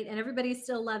want, right? And everybody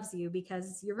still loves you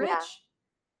because you're Yeah. rich.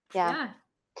 Yeah.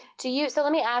 Yeah. So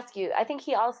let me ask you, I think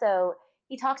he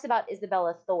talks about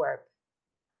Isabella Thorpe.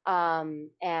 And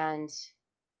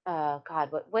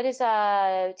God, what is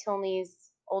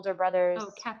Tilney's older brother's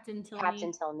Oh, Captain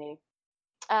Captain Tilney.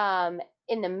 Tilney?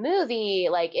 In the movie,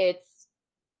 like it's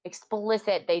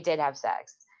explicit they did have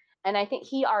sex, and I think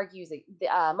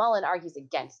Mullan argues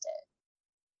against it.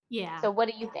 Yeah. So what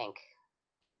do you think?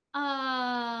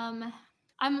 Um,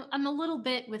 I'm a little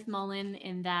bit with Mullen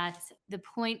in that the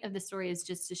point of the story is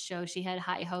just to show she had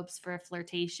high hopes for a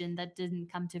flirtation that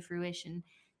didn't come to fruition,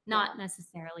 Yeah, not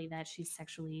necessarily that she's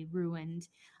sexually ruined.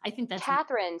 I think that's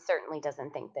Catherine certainly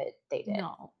doesn't think that they did.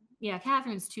 no. Yeah,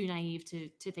 Catherine's too naive to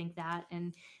think that,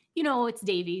 and it's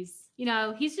Davies.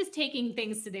 He's just taking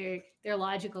things to their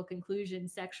logical conclusion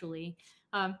sexually.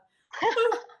 Um,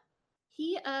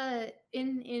 He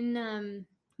in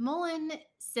Mullen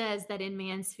says that in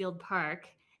Mansfield Park,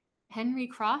 Henry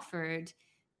Crawford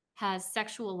has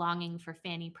sexual longing for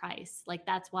Fanny Price. Like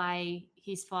that's why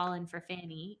he's fallen for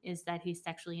Fanny, is that he's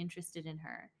sexually interested in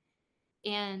her.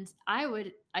 And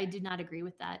I did not agree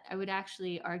with that. I would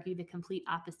actually argue the complete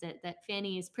opposite, that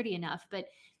Fanny is pretty enough, but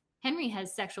Henry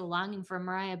has sexual longing for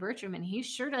Maria Bertram, and he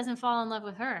sure doesn't fall in love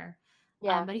with her.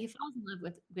 Yeah, But he falls in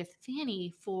love with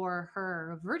Fanny for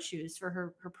her virtues, for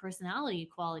her personality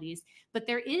qualities. But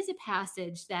there is a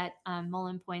passage that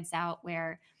Mullen points out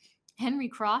where Henry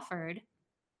Crawford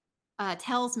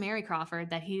tells Mary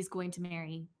Crawford that he's going to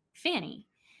marry Fanny.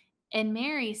 And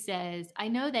Mary says, I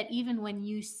know that even when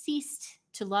you ceased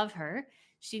to love her,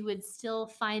 she would still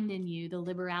find in you the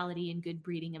liberality and good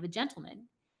breeding of a gentleman.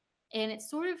 And it's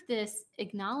sort of this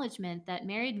acknowledgement that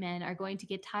married men are going to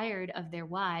get tired of their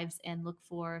wives and look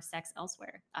for sex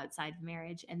elsewhere outside of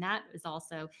marriage. And that is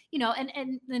also,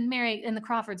 and then Mary and the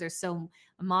Crawfords are so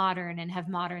modern and have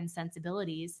modern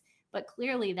sensibilities, but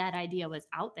clearly that idea was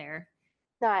out there.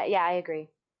 no, yeah, I agree.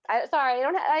 Sorry, I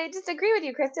don't. I just agree with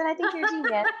you, Kristen. I think you're a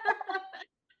genius.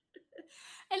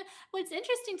 And what's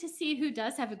interesting to see who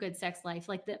does have a good sex life,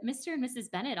 like the Mr. and Mrs.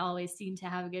 Bennett always seem to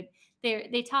have a good.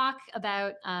 They talk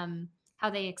about how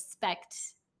they expect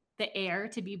the heir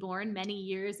to be born many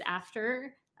years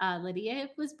after Lydia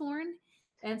was born,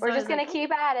 and so We're I just was like, gonna oh,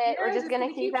 keep at it. We're they're just just gonna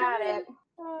going to keep keep at trying. it.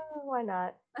 Why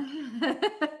not?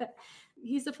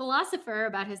 He's a philosopher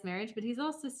about his marriage, but he's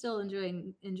also still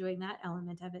enjoying that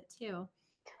element of it too.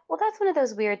 Well, that's one of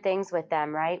those weird things with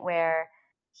them, right? Where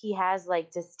he has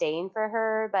like disdain for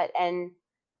her, and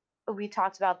we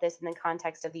talked about this in the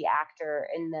context of the actor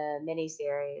in the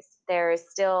miniseries. There is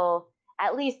still,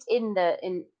 at least in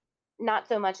not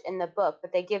so much in the book,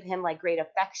 but they give him like great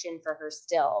affection for her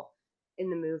still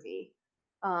in the movie.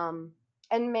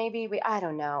 And maybe I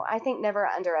don't know. I think never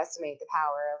underestimate the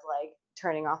power of like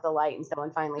turning off the light and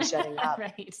someone finally shutting up.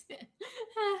 Right.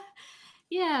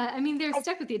 Yeah, I mean, they're I,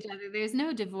 stuck with each other. There's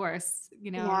no divorce,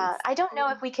 yeah, it's I don't know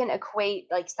if we can equate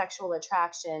like sexual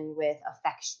attraction with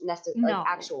affection, like no.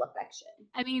 actual affection.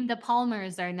 I mean, the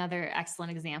Palmers are another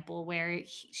excellent example where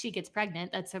she gets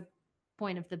pregnant. That's a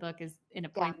point of the book, is in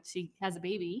a Yeah. point she has a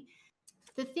baby.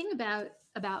 The thing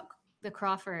about the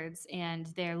Crawfords and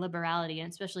their liberality, and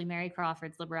especially Mary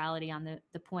Crawford's liberality on the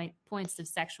points of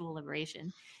sexual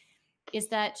liberation, is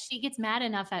that she gets mad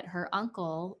enough at her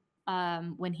uncle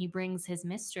when he brings his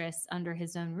mistress under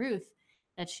his own roof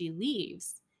that she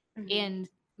leaves. Hmm. And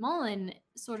Mullen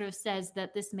sort of says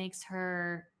that this makes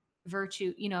her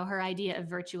virtue, her idea of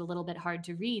virtue a little bit hard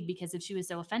to read, because if she was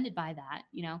so offended by that,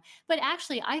 but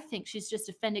actually I think she's just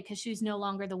offended because she's no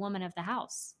longer the woman of the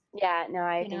house. Yeah, no,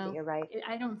 I think that you're right.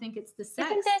 I don't think it's the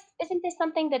Isn't sex. this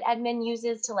something that Edmund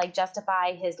uses to like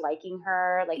justify his liking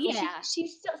her? Like, well, Yeah.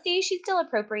 she's still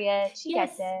appropriate. She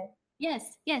Yes. gets it.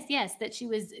 Yes. That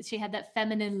she had that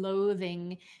feminine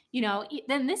loathing.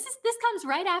 Then this comes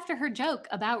right after her joke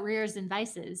about rears and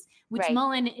vices, which Right.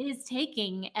 Mullen is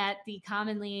taking at the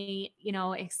commonly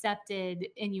accepted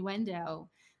innuendo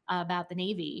about the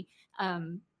Navy.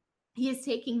 He is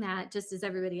taking that just as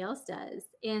everybody else does.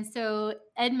 And so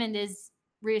Edmund is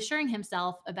reassuring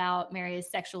himself about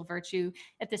Mary's sexual virtue.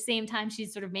 At the same time,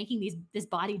 she's sort of making this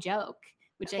body joke,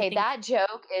 which I think that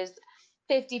joke is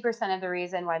 50% of the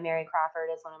reason why Mary Crawford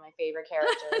is one of my favorite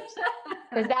characters.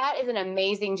 Because that is an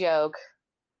amazing joke.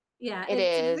 Yeah, It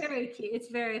it's is. very cute. It's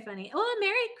very funny. Oh,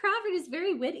 Mary Crawford is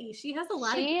very witty. She has a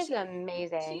lot of. She's She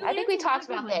amazing. I think lands we a lot talked of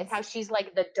good about this, ones. how she's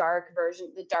like the dark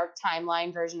version, the dark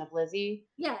timeline version of Lizzie.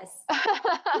 Yes.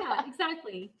 Yeah,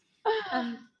 exactly.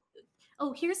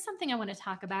 Oh, here's something I want to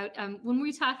talk about. When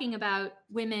we're talking about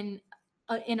women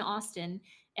in Austen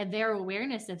and their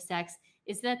awareness of sex,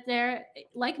 is that they're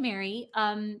like Mary,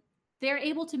 they're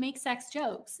able to make sex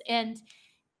jokes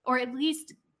or at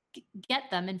least get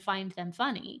them and find them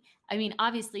funny. I mean,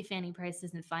 obviously Fanny Price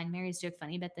doesn't find Mary's joke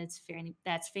funny, but that's Fanny.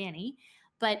 That's Fanny.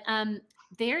 But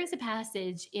there is a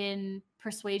passage in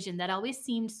Persuasion that always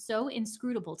seemed so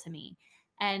inscrutable to me,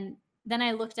 and then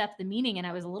I looked up the meaning, and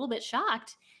I was a little bit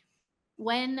shocked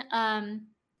when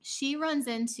she runs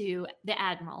into the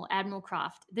Admiral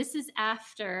Croft. This is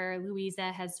after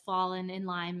Louisa has fallen in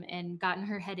Lyme and gotten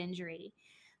her head injury.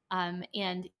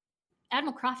 And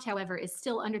Admiral Croft, however, is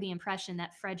still under the impression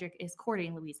that Frederick is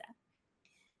courting Louisa.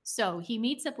 So he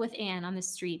meets up with Anne on the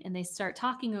street and they start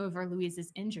talking over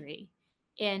Louisa's injury.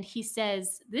 And he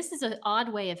says, "This is an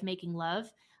odd way of making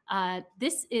love.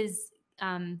 This is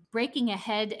breaking a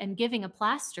head and giving a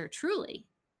plaster, truly."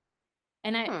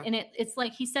 And it's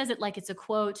like he says it like it's a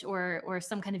quote or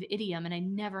some kind of idiom, and I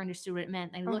never understood what it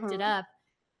meant. I looked it up,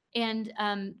 and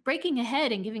breaking a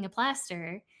head and giving a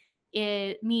plaster,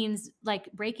 it means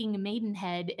like breaking a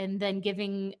maidenhead and then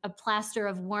giving a plaster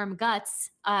of warm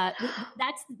guts.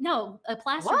 That's no, a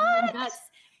plaster of warm guts.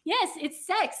 Yes, it's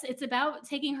sex. It's about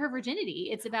taking her virginity.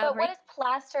 It's about. But what does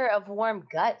plaster of warm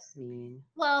guts mean?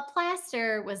 Well,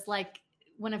 plaster was like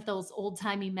one of those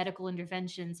old-timey medical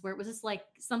interventions where it was just like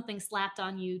something slapped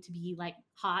on you to be like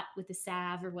hot with a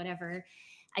salve or whatever.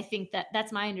 I think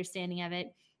that's my understanding of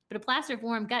it. But a plaster of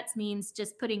warm guts means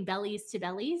just putting bellies to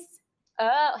bellies.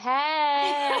 Oh,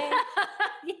 hey.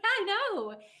 Yeah, I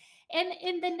know. And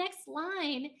in the next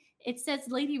line, it says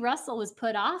Lady Russell was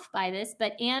put off by this,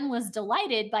 but Anne was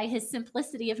delighted by his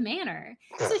simplicity of manner.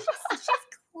 So she's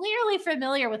clearly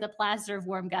familiar with a plaster of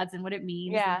warm guts and what it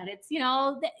means. Yeah. And that it's, these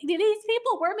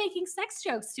people were making sex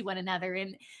jokes to one another.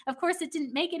 And of course, it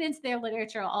didn't make it into their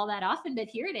literature all that often, but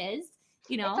here it is.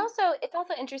 It's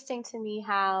also interesting to me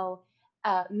how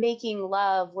making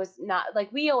love was not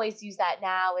like, we always use that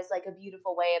now as like a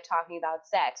beautiful way of talking about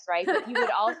sex, right? But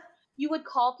you would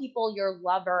call people your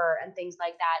lover and things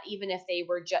like that, even if you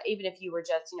were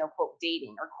just quote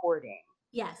dating or courting.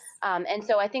 Yes. And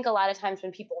so I think a lot of times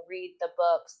when people read the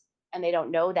books and they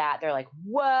don't know that, they're like,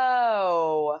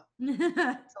 whoa,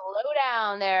 slow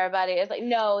down there, buddy. It's like,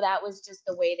 no, that was just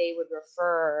the way they would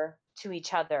refer to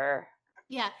each other.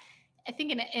 Yeah. I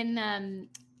think in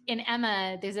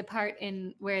Emma, there's a part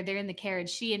where they're in the carriage.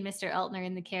 She and Mr. Elton are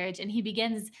in the carriage, and he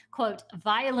begins, quote,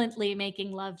 violently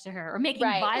making love to her, or making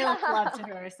violent love to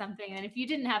her, or something. And if you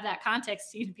didn't have that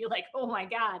context, you'd be like, oh my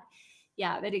God.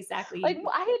 Yeah, that exactly. Like,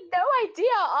 I had no idea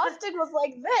Austen was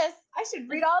like this. I should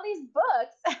read all these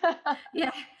books.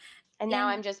 Yeah. And now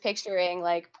I'm just picturing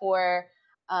like poor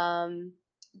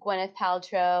Gwyneth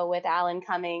Paltrow with Alan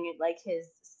Cumming, like his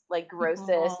like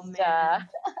grossest.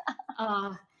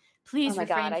 Please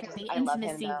refrain from the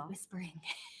intimacy whispering.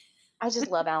 I just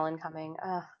love Alan Cumming.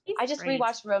 I just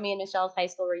rewatched Romy and Michelle's high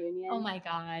school reunion. Oh my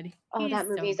God. Oh, that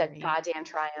movie is a goddamn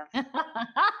triumph.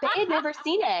 They had never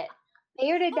seen it. They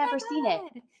had never seen it.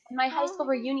 And my high school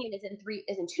reunion is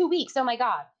in 2 weeks. Oh my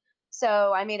God.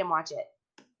 So I made him watch it.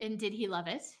 And did he love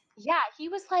it? Yeah, he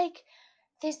was like,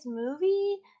 this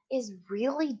movie is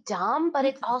really dumb, but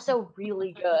it's also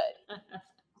really good.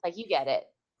 Like, you get it.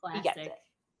 Classic. He gets it.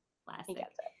 Classic. He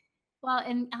gets it. Well,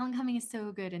 and Alan Cumming is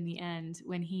so good in the end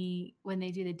when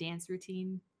they do the dance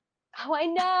routine. Oh, I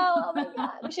know. Oh my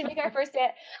God. We should make our first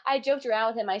dance. I joked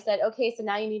around with him. I said, okay, so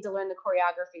now you need to learn the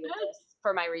choreography of this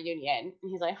for my reunion.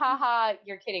 And he's like, haha,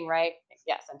 you're kidding, right?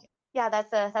 Yes, I'm kidding. Yeah,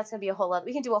 that's gonna be a whole lot.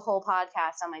 We can do a whole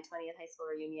podcast on my 20th high school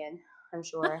reunion, I'm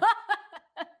sure.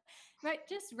 Right,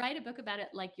 just write a book about it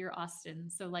like you're Austen.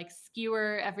 So like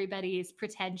skewer everybody's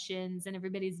pretensions and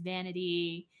everybody's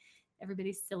vanity,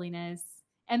 everybody's silliness,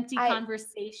 empty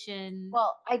conversation.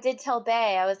 Well, I did tell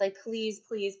Bay, I was like, please,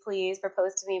 please, please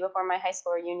propose to me before my high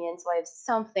school reunion so I have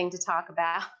something to talk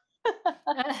about.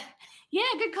 Yeah,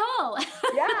 good call.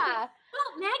 Yeah.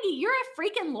 Well, Maggie, you're a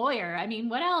freaking lawyer. I mean,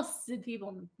 what else did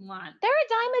people want? They're a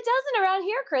dime a dozen around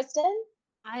here, Kristen.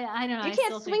 I don't know. You I can't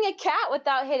still think swing a cat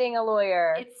without hitting a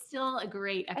lawyer. it's still a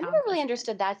great I never really accomplishment.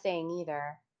 understood that saying either.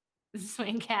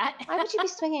 Swing cat. Why would you be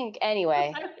swinging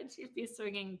anyway? Why would you be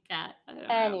swinging cat? I don't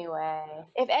know. Anyway,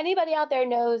 if anybody out there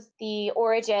knows the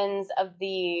origins of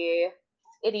the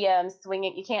idiom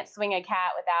swinging, you can't swing a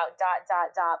cat without dot dot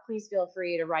dot, please feel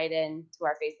free to write in to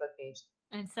our Facebook page.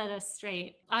 And set us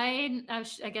straight. I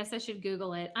guess I should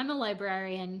Google it. I'm a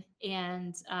librarian,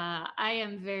 and I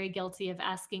am very guilty of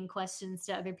asking questions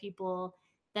to other people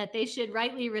that they should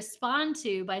rightly respond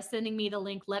to by sending me the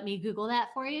link. Let me Google that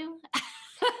for you.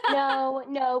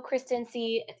 No, Kristen,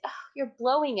 see, you're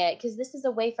blowing it because this is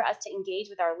a way for us to engage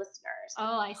with our listeners.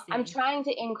 Oh, I I'm see. trying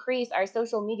to increase our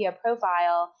social media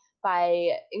profile by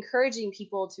encouraging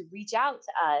people to reach out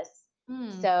to us.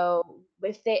 Hmm. So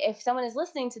if someone is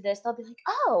listening to this, they'll be like,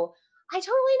 "Oh, I totally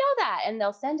know that," and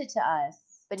they'll send it to us.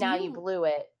 But Do now you you blew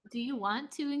it. do you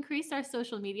want to increase our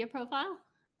social media profile?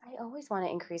 I always want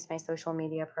to increase my social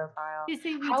media profile. You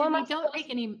see, How am I we don't supposed make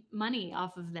any money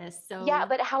off of this, Yeah, so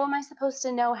but how am I supposed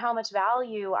to know how much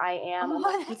value I am oh,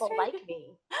 unless that's people right. like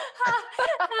me?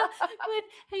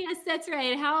 Yes, that's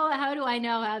right. How do I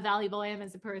know how valuable I am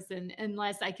as a person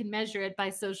unless I can measure it by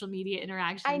social media I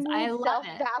interactions? I need love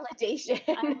it. I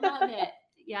self-validation. love it.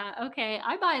 Yeah. Okay.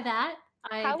 I buy that.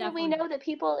 I How will we definitely. know that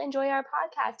people enjoy our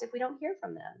podcast if we don't hear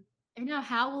from them? I know.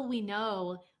 How will we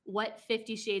know what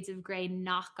 50 Shades of Grey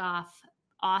knockoff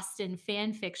Austen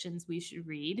fan fictions we should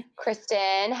read?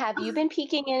 Kristen, have you been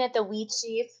peeking in at the wheat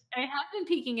sheaf? I have been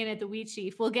peeking in at the Wheat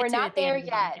Chief. We'll get We're to it not at the there end of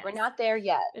the yet. We're podcast. not there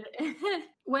yet.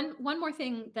 One more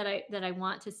thing that I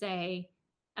want to say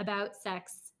about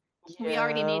sex. We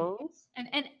already made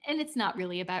Yes. and it's not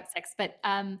really about sex, but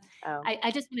Oh,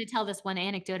 I just want to tell this one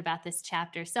anecdote about this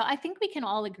chapter. So I think we can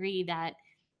all agree that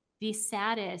the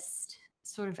saddest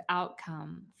sort of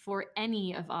outcome for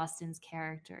any of Austen's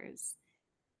characters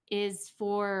is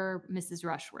for Mrs.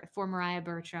 Rushworth, for Maria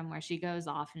Bertram, where she goes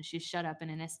off and she's shut up in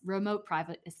a remote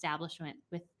private establishment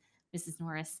with Mrs.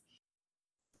 Norris.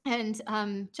 And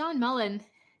John Mullan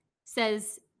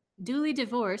says, duly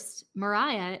divorced,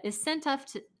 Maria is sent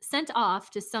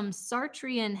off to some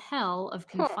Sartrean hell of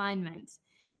confinement.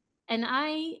 And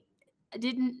I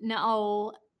didn't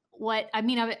know what I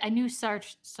mean. I knew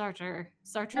Sartre. no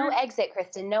Sartre. exit,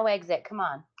 Kristen. No exit. Come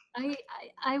on.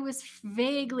 I was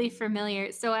vaguely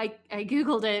familiar, so I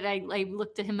googled it. I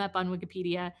looked him up on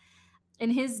Wikipedia, and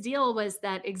his deal was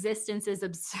that existence is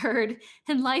absurd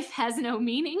and life has no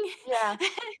meaning. Yeah.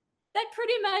 That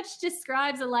pretty much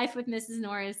describes a life with Mrs.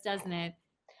 Norris, doesn't it?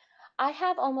 I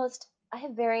have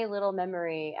very little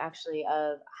memory actually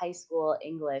of high school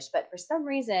English, but for some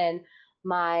reason,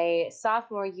 my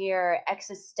sophomore year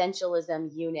existentialism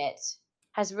unit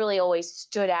has really always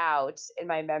stood out in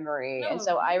my memory. And Oh,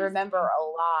 so I remember interesting.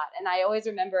 a lot. And I always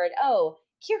remembered, oh,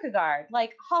 Kierkegaard,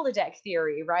 like holodeck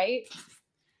theory, right?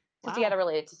 Because you got to Wow.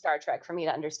 relate it to Star Trek for me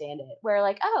to understand it. Where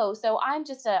like, oh, so I'm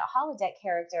just a holodeck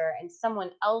character and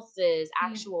someone else's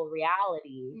Mm-hmm. actual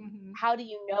reality. Mm-hmm. How do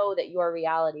you know that your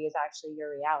reality is actually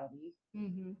your reality?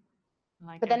 Mm-hmm. I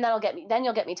like But it. then that'll get me. Then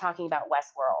you'll get me talking about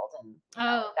Westworld, and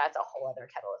Oh, that's a whole other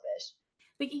kettle of fish.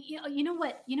 but you know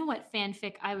what? You know what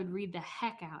fanfic I would read the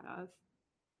heck out of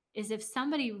is if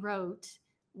somebody wrote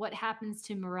what happens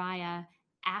to Mariah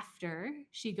after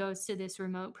she goes to this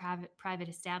remote private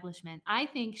establishment. I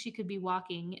think she could be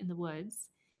walking in the woods,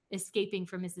 escaping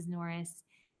from Mrs. Norris,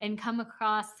 and come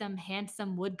across some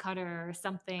handsome woodcutter or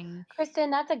something.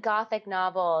 Kristen, that's a gothic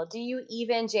novel. Do you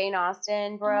even Jane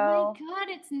Austen, Oh my bro? god,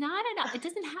 it's not it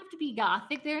doesn't have to be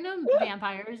gothic. There are no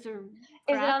vampires or Is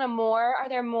it crap. on a moor? Are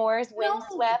there moors No.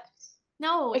 windswept?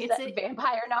 No, Is that a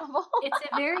vampire novel? it's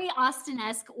a very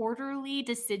Austen-esque, orderly,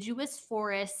 deciduous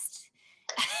forest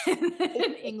in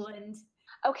England.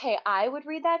 Okay, I would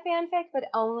read that fanfic, but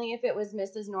only if it was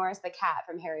Mrs. Norris the cat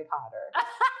from Harry Potter.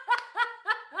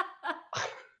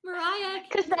 Mariah,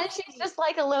 Because then she's just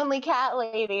like a lonely cat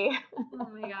lady. oh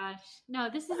my gosh. No,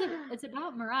 it's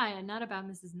about Mariah, not about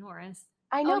Mrs. Norris.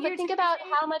 I Oh, know, but you're think taking about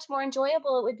shade? how much more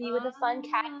enjoyable it would be with a fun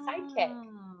cat sidekick.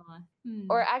 Oh.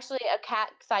 Or actually a cat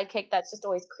sidekick that's just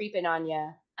always creeping on you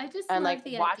I just and love like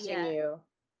the watching idea. you.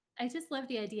 I just love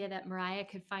the idea that Mariah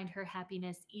could find her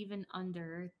happiness even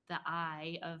under the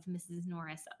eye of Mrs.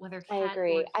 Norris, whether I cat or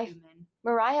agree. human.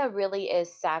 Mariah really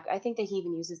is I think that he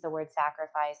even uses the word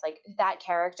sacrifice. Like that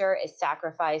character is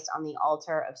sacrificed on the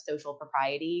altar of social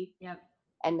propriety Yep.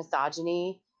 and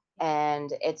misogyny,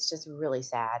 and it's just really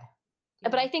sad.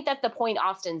 But Yeah. I think that's the point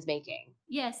Austen's making.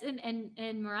 Yes,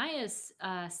 and Mariah's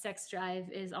sex drive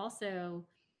is also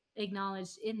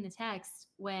acknowledged in the text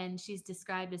when she's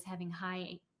described as having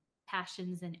high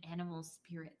passions and animal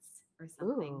spirits or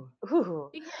something. Ooh.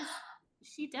 Because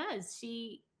she does.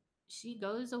 She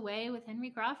goes away with Henry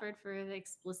Crawford for the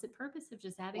explicit purpose of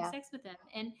just having Yeah. sex with him.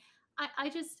 And I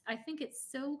think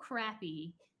it's so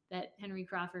crappy that Henry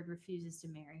Crawford refuses to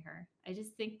marry her. I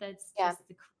just think that's Yeah. just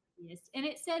the crappiest. And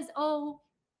it says, oh,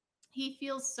 he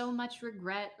feels so much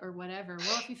regret or whatever.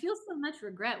 Well, if you feel so much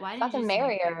regret, why didn't you Fucking just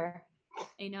marry marry her? her.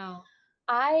 I know.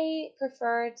 I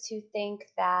prefer to think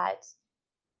that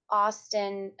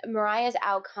Mariah's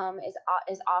outcome is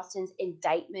Austen's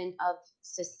indictment of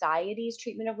society's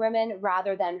treatment of women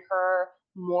rather than her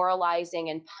moralizing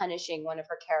and punishing one of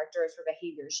her characters for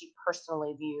behavior she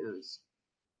personally views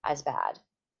as bad.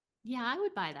 Yeah, I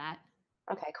would buy that.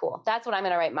 Okay, cool. That's what I'm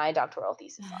going to write my doctoral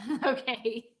thesis on.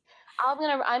 Okay. I'm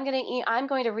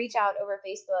going to reach out over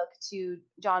Facebook to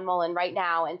John Mullan right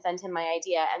now and send him my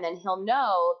idea, and then he'll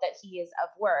know that he is of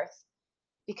worth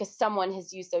because someone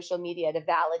has used social media to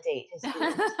validate his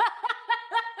feelings.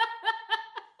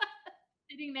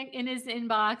 Sitting in his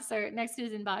inbox or next to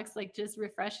his inbox, like just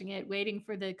refreshing it, waiting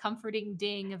for the comforting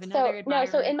ding of another admirer.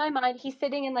 So in my mind, he's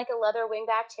sitting in like a leather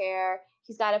wingback chair.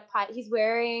 He's got a pipe. He's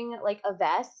wearing like a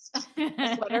vest,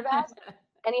 a sweater vest,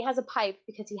 and he has a pipe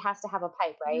because he has to have a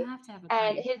pipe, right? You have to have a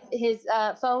and pipe. his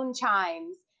phone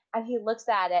chimes, and he looks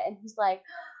at it, and he's like,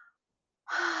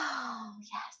 "Oh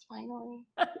yes, finally."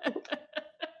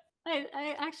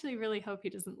 I actually really hope he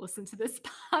doesn't listen to this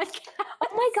podcast.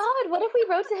 Oh my God! What if we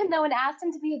wrote to him though and asked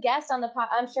him to be a guest on the pod?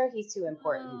 I'm sure he's too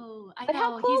important. Oh, I But know.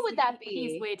 how cool would that be?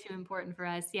 He's way too important for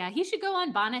us. Yeah, he should go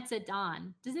on Bonnets at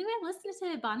Dawn. Does anyone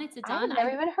listen to Bonnets at Dawn? I've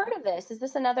never even heard of this. Is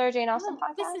this another Jane Austen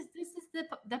podcast? This is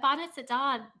the Bonnets at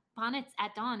Dawn. Bonnets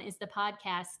at Dawn is the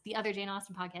podcast, the other Jane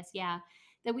Austen podcast. Yeah,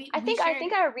 that I think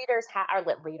our readers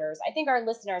I think our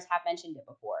listeners have mentioned it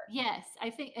before. Yes, I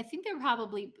think they're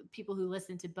probably people who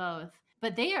listen to both,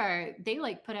 but they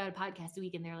like put out a podcast a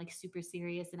week and they're like super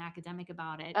serious and academic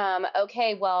about it.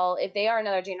 Okay, well, if they are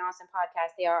another Jane Austen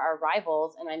podcast, they are our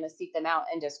rivals, and I must seek them out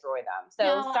and destroy them. So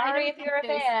No, sorry if you're a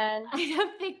fan.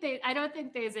 I don't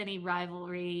think there's any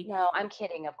rivalry. No, I'm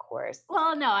kidding, of course.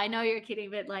 Well, no, I know you're kidding,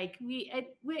 but like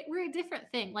we're a different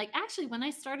thing. Like actually, when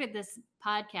I started this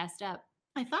podcast up,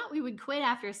 I thought we would quit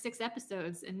after 6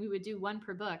 episodes and we would do one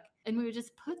per book and we would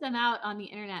just put them out on the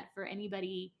internet for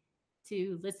anybody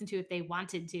to listen to if they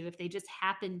wanted to, if they just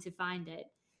happened to find it.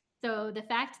 So the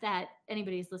fact that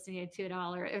anybody's listening to it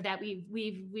all, or that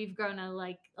we've grown a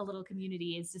little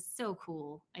community is just so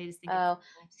cool. I just think. Oh,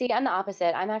 cool. See, I'm the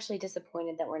opposite. I'm actually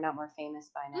disappointed that we're not more famous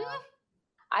by now.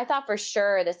 I thought for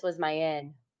sure this was my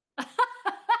in. This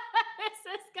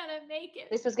is gonna make it.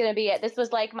 This was gonna be it. This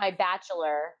was like my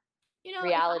Bachelor.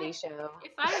 Reality show.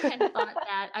 If I had thought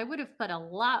that, I would have put a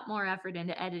lot more effort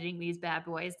into editing these bad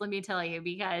boys. Let me tell you,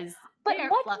 because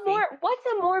what's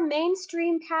a more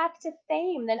mainstream path to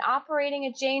fame than operating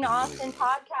a Jane Austen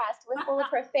podcast with full of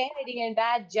profanity and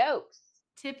bad jokes?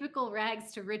 Typical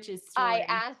rags to riches story. I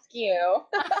ask you.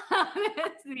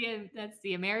 That's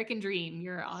the American dream.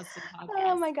 Your Austen podcast.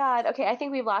 Oh my God. Okay, I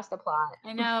think we've lost the plot.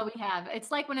 I know we have. It's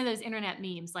like one of those internet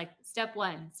memes. Like step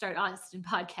 1, start Austen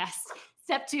podcast.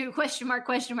 Step 2, question mark.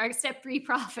 Step 3,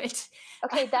 profit.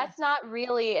 Okay, that's not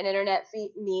really an internet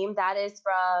meme. That is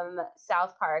from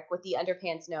South Park with the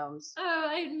underpants gnomes. Oh,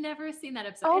 I've never seen that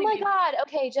episode. Oh anyway. My God.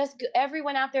 Okay, just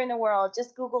everyone out there in the world,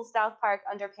 just Google South Park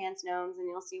underpants gnomes and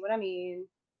you'll see what I mean.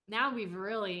 Now we've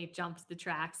really jumped the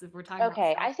tracks if we're talking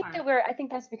okay, about South Park. I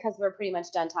think that's because we're pretty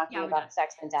much done talking about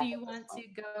sex and death. Do you want to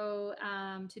go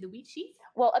to the wheat sheath?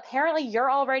 Well, apparently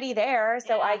you're already there,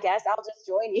 so yeah. I guess I'll just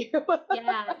join you.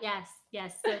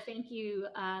 Yes. So thank you,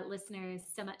 listeners,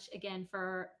 so much again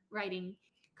for writing.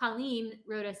 Colleen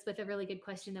wrote us with a really good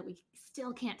question that we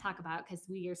still can't talk about because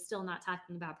we are still not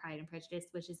talking about Pride and Prejudice,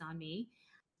 which is on me.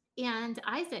 And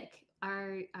Isaac,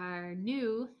 our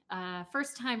new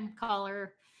first-time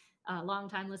caller,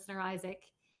 long-time listener, Isaac.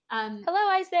 Hello,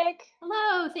 Isaac.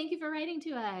 Hello. Thank you for writing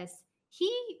to us.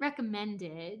 He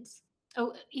recommended.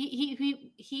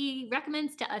 He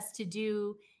recommends to us to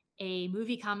do a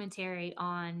movie commentary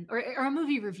on, or a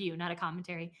movie review, not a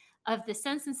commentary, of the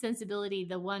Sense and Sensibility,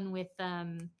 the one with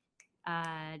Dan,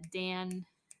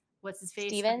 what's his face?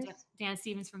 Stevens? Dan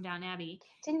Stevens from Downton Abbey.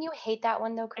 Didn't you hate that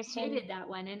one though, Kristen? I hated that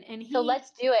one, and he. So let's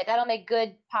do it. That'll make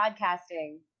good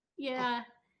podcasting. Yeah,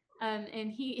 and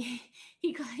he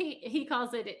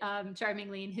calls it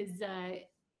charmingly in his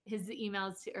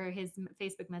emails or his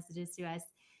Facebook messages to us.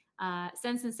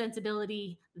 Sense and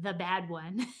Sensibility, the bad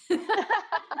one.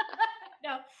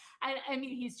 No, I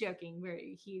mean, he's joking where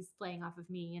he's playing off of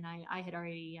me and I had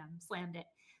already slammed it.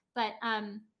 But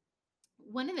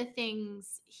one of the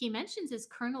things he mentions is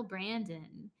Colonel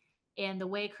Brandon and the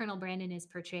way Colonel Brandon is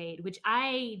portrayed, which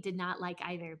I did not like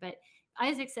either. But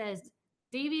Isaac says,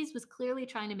 Davies was clearly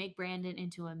trying to make Brandon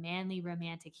into a manly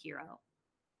romantic hero.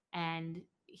 And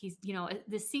he's,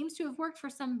 this seems to have worked for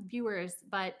some viewers,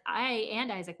 but I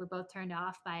and Isaac were both turned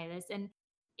off by this.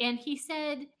 And he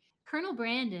said Colonel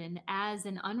Brandon, as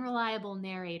an unreliable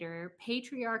narrator,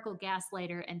 patriarchal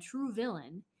gaslighter, and true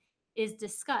villain, is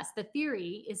discussed. The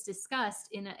theory is discussed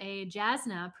in a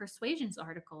Jasna Persuasions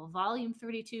article, volume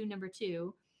 32, number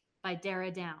 2, by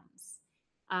Dara Downs.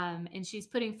 And she's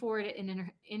putting forward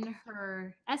in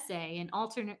her essay an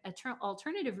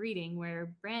alternative reading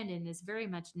where Brandon is very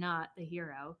much not the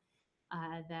hero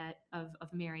that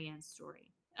of Marianne's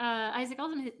story. Isaac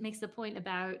also makes the point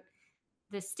about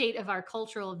the state of our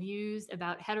cultural views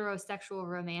about heterosexual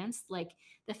romance, like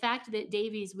the fact that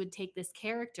Davies would take this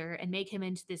character and make him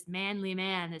into this manly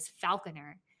man, this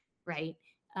falconer, right?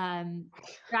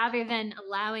 Rather than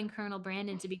allowing Colonel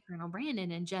Brandon to be Colonel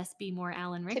Brandon and just be more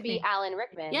Alan Rickman. To be Alan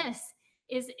Rickman. Yes,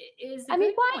 is I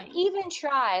mean, why even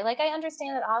try? Like, I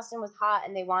understand that Austen was hot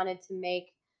and they wanted to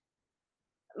make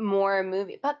more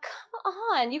movie, but come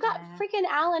on, you got freaking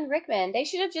Alan Rickman. They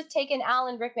should have just taken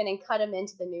Alan Rickman and cut him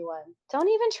into the new one. Don't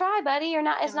even try, buddy. You're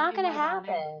not. It's not gonna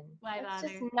happen. It's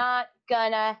just not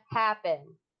gonna happen.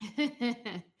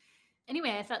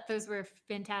 Anyway, I thought those were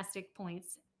fantastic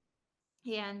points,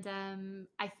 and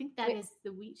I think that is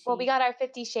the wheat sheet. Well, we got our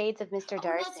 50 Shades of Mr.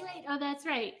 Darcy. That's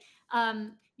right.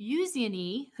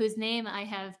 Eugenie, whose name I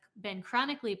have been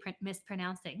chronically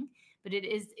mispronouncing, but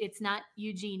it's not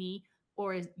Eugenie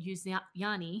or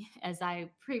Yuziani, as I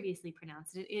previously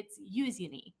pronounced it. It's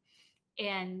Eugenie.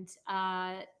 And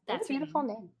that's a beautiful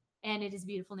name. And it is a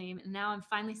beautiful name. And now I'm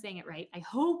finally saying it right, I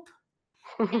hope.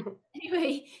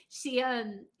 Anyway, she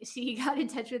got in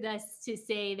touch with us to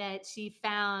say that she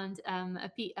found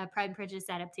a Pride and Prejudice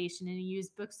adaptation in a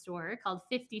used bookstore called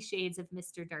 50 Shades of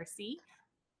Mr. Darcy.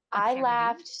 I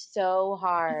laughed so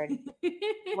hard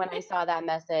when I saw that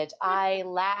message. I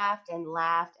laughed and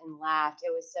laughed and laughed. It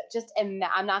was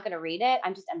I'm not going to read it.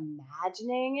 I'm just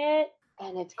imagining it.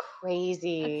 And it's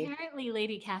crazy. Apparently,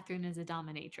 Lady Catherine is a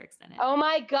dominatrix in it. Oh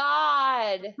my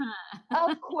God.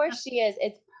 Of course she is.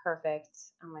 It's perfect.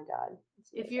 Oh my God.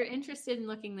 If you're interested in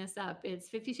looking this up, it's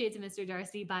 50 Shades of Mr.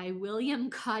 Darcy by William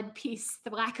Codpiece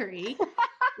Thackeray.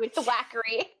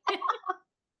 Thackeray.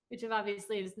 Which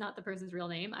obviously is not the person's real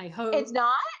name. I hope it's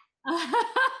not.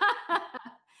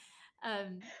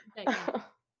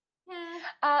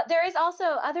 There is also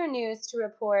other news to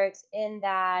report in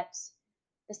that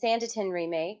the Sanditon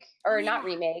remake, not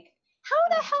remake.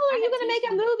 How the hell are you going to make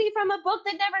a movie from a book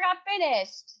that never got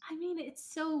finished? I mean,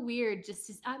 it's so weird.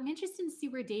 I'm interested to see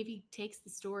where Davies takes the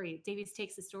story.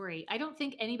 I don't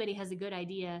think anybody has a good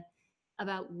idea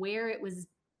about where it was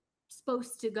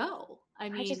supposed to go. I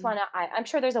mean, I just want to. I'm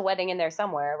sure there's a wedding in there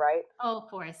somewhere, right? Oh, of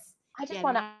course. I just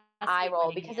want to eye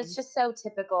roll because it's just so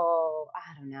typical.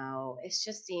 I don't know. It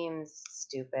just seems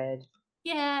stupid.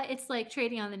 Yeah, it's like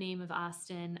trading on the name of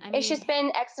Austen. I mean, it's just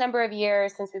been X number of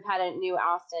years since we've had a new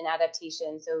Austen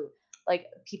adaptation. So, like,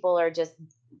 people are just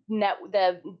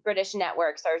the British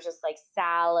networks are just like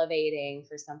salivating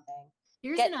for something.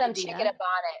 Get some chick in a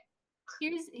bonnet.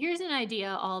 Here's an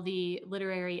idea, all the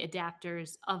literary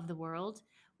adapters of the world.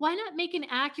 Why not make an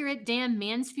accurate damn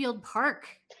Mansfield Park?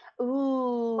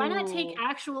 Ooh. Why not take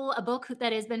a book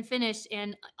that has been finished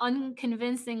and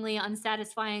unconvincingly,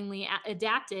 unsatisfyingly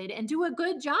adapted and do a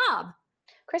good job?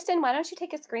 Kristen, why don't you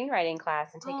take a screenwriting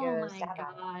class and take a stab at it?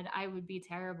 Oh my God, I would be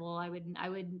terrible. I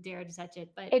wouldn't dare to touch it.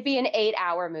 But it'd be an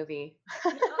 8-hour movie.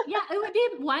 Yeah, it would be.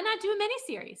 Why not do a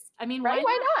miniseries? I mean, right?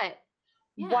 Why not?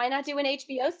 Yeah. Why not do an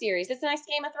HBO series? It's a nice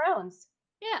Game of Thrones.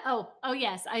 Yeah. Oh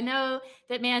yes. I know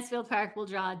that Mansfield Park will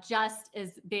draw just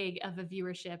as big of a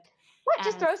viewership. What?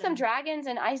 Just throw some dragons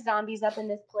and ice zombies up in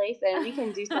this place and we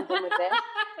can do something with this.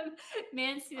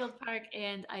 Mansfield Park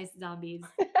and ice zombies.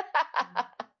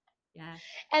 Yeah.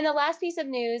 And the last piece of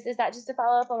news is that, just to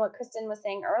follow up on what Kristen was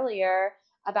saying earlier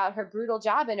about her brutal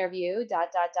job interview, ...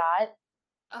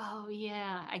 Oh,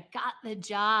 yeah. I got the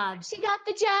job. She got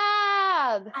the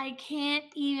job. I can't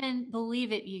even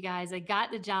believe it, you guys. I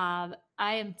got the job.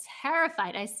 I am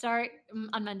terrified. I start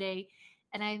on Monday,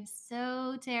 and I'm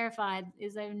so terrified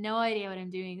because I have no idea what I'm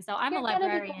doing. So I'm a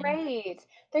librarian. Gonna be great.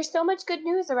 There's so much good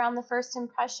news around the First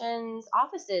Impressions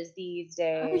offices these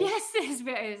days. Oh, yes, there's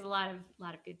a lot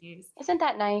of good news. Isn't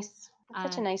that nice? It's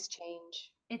such a nice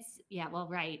change.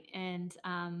 Right. And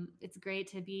it's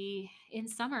great to be in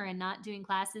summer and not doing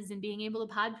classes and being able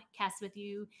to podcast with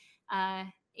you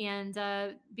and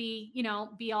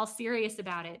be all serious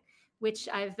about it, which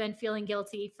I've been feeling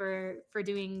guilty for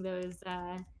doing those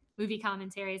movie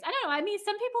commentaries. I don't know. I mean,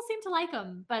 some people seem to like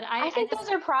them, but I think those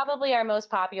are probably our most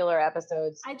popular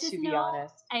episodes, to be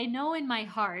honest. I know in my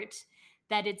heart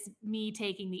that it's me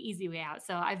taking the easy way out.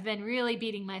 So I've been really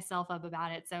beating myself up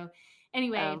about it. So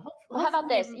anyway, Well, how about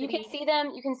hopefully this? You can everybody. see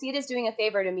them. You can see it as doing a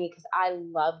favor to me because I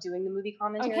love doing the movie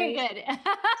Okay, commentaries. good.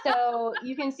 So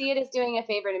you can see it as doing a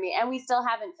favor to me. And we still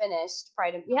haven't finished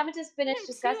we haven't just We finished have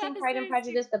 2 discussing Pride and episodes to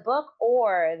Prejudice, the book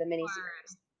or the explore.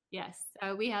 miniseries. Yes,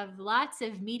 so we have lots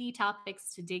of meaty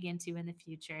topics to dig into in the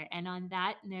future. And on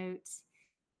that note,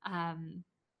 um,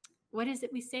 what is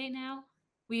it we say now?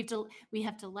 We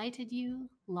have delighted you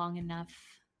long enough.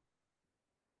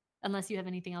 Unless you have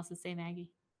anything else to say, Maggie.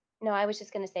 No, I was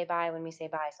just going to say bye when we say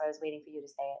bye. So I was waiting for you to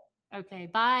say it. Okay,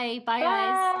 bye. Bye,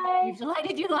 guys. Bye. We've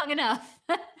delighted you long enough.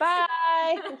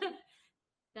 Bye.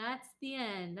 That's the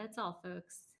end. That's all,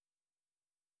 folks.